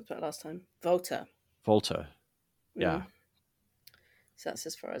one we talked about last time, Volta. Yeah. So that's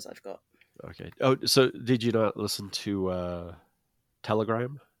as far as I've got. Okay. Oh, so did you not listen to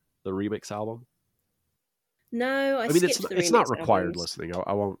Telegram, the remix album? No, I mean it's not required listening.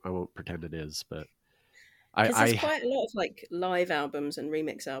 I won't pretend it is, but there's quite a lot of like live albums and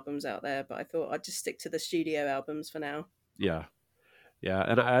remix albums out there, but I thought I'd just stick to the studio albums for now. Yeah,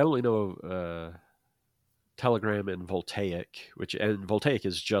 and I only know Telegram and Voltaic, and Voltaic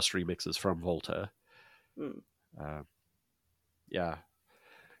is just remixes from Volta. Yeah.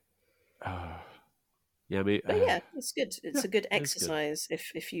 It's good. It's a good exercise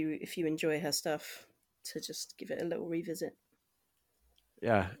if you enjoy her stuff, to just give it a little revisit.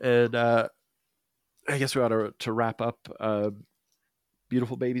 Yeah, and I guess we ought to wrap up.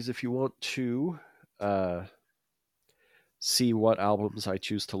 Beautiful babies, if you want to see what albums I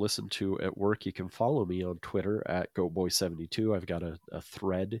choose to listen to at work, you can follow me on Twitter at GoBoy72. I've got a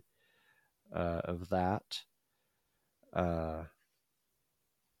thread of that.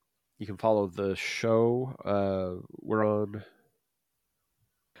 You can follow the show. We're on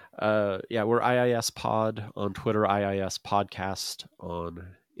we're IIS Pod on Twitter, IIS Podcast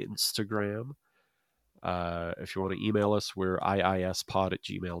on Instagram. If you want to email us, we're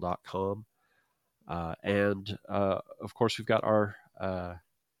iispod@gmail.com. And of course, we've got our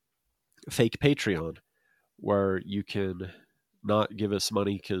fake Patreon, where you can not give us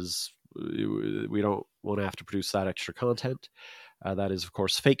money because we don't want to have to produce that extra content. That is, of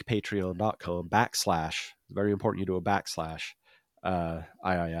course, fakepatreon.com / very important you do a /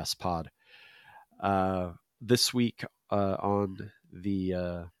 IIS Pod. This week on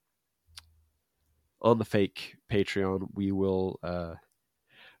the fake Patreon, we will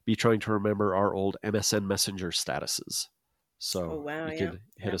be trying to remember our old MSN Messenger statuses. So you can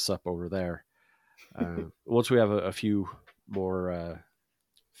hit us up over there. Once we have a few more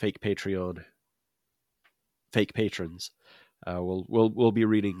fake patrons, we'll be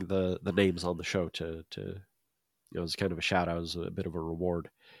reading the names on the show to as kind of a shout out, as a bit of a reward.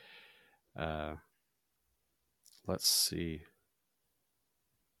 Let's see.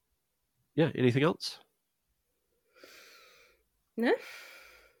 Yeah, anything else? No.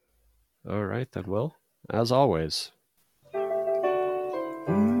 All right, then. Well, as always.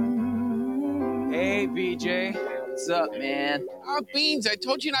 Hey, BJ. What's up, man? Oh, Beans, I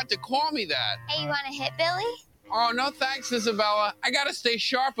told you not to call me that. Hey, you want to hit Billy? Oh, no thanks, Isabella. I gotta stay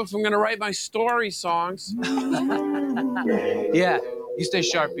sharp if I'm gonna write my story songs. Yeah, you stay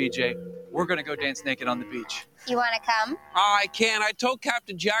sharp, BJ. We're gonna go dance naked on the beach. You want to come? Oh, I can't. I told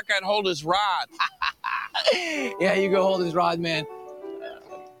Captain Jack I'd hold his rod. Yeah, you go hold his rod, man.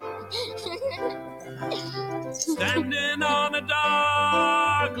 Standing on a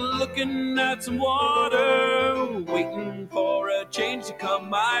dock, looking at some water, waiting for a change to come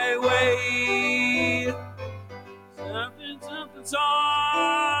my way. Something's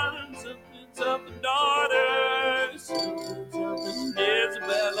on, something daughter, something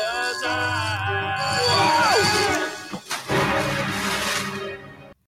Isabella's eyes.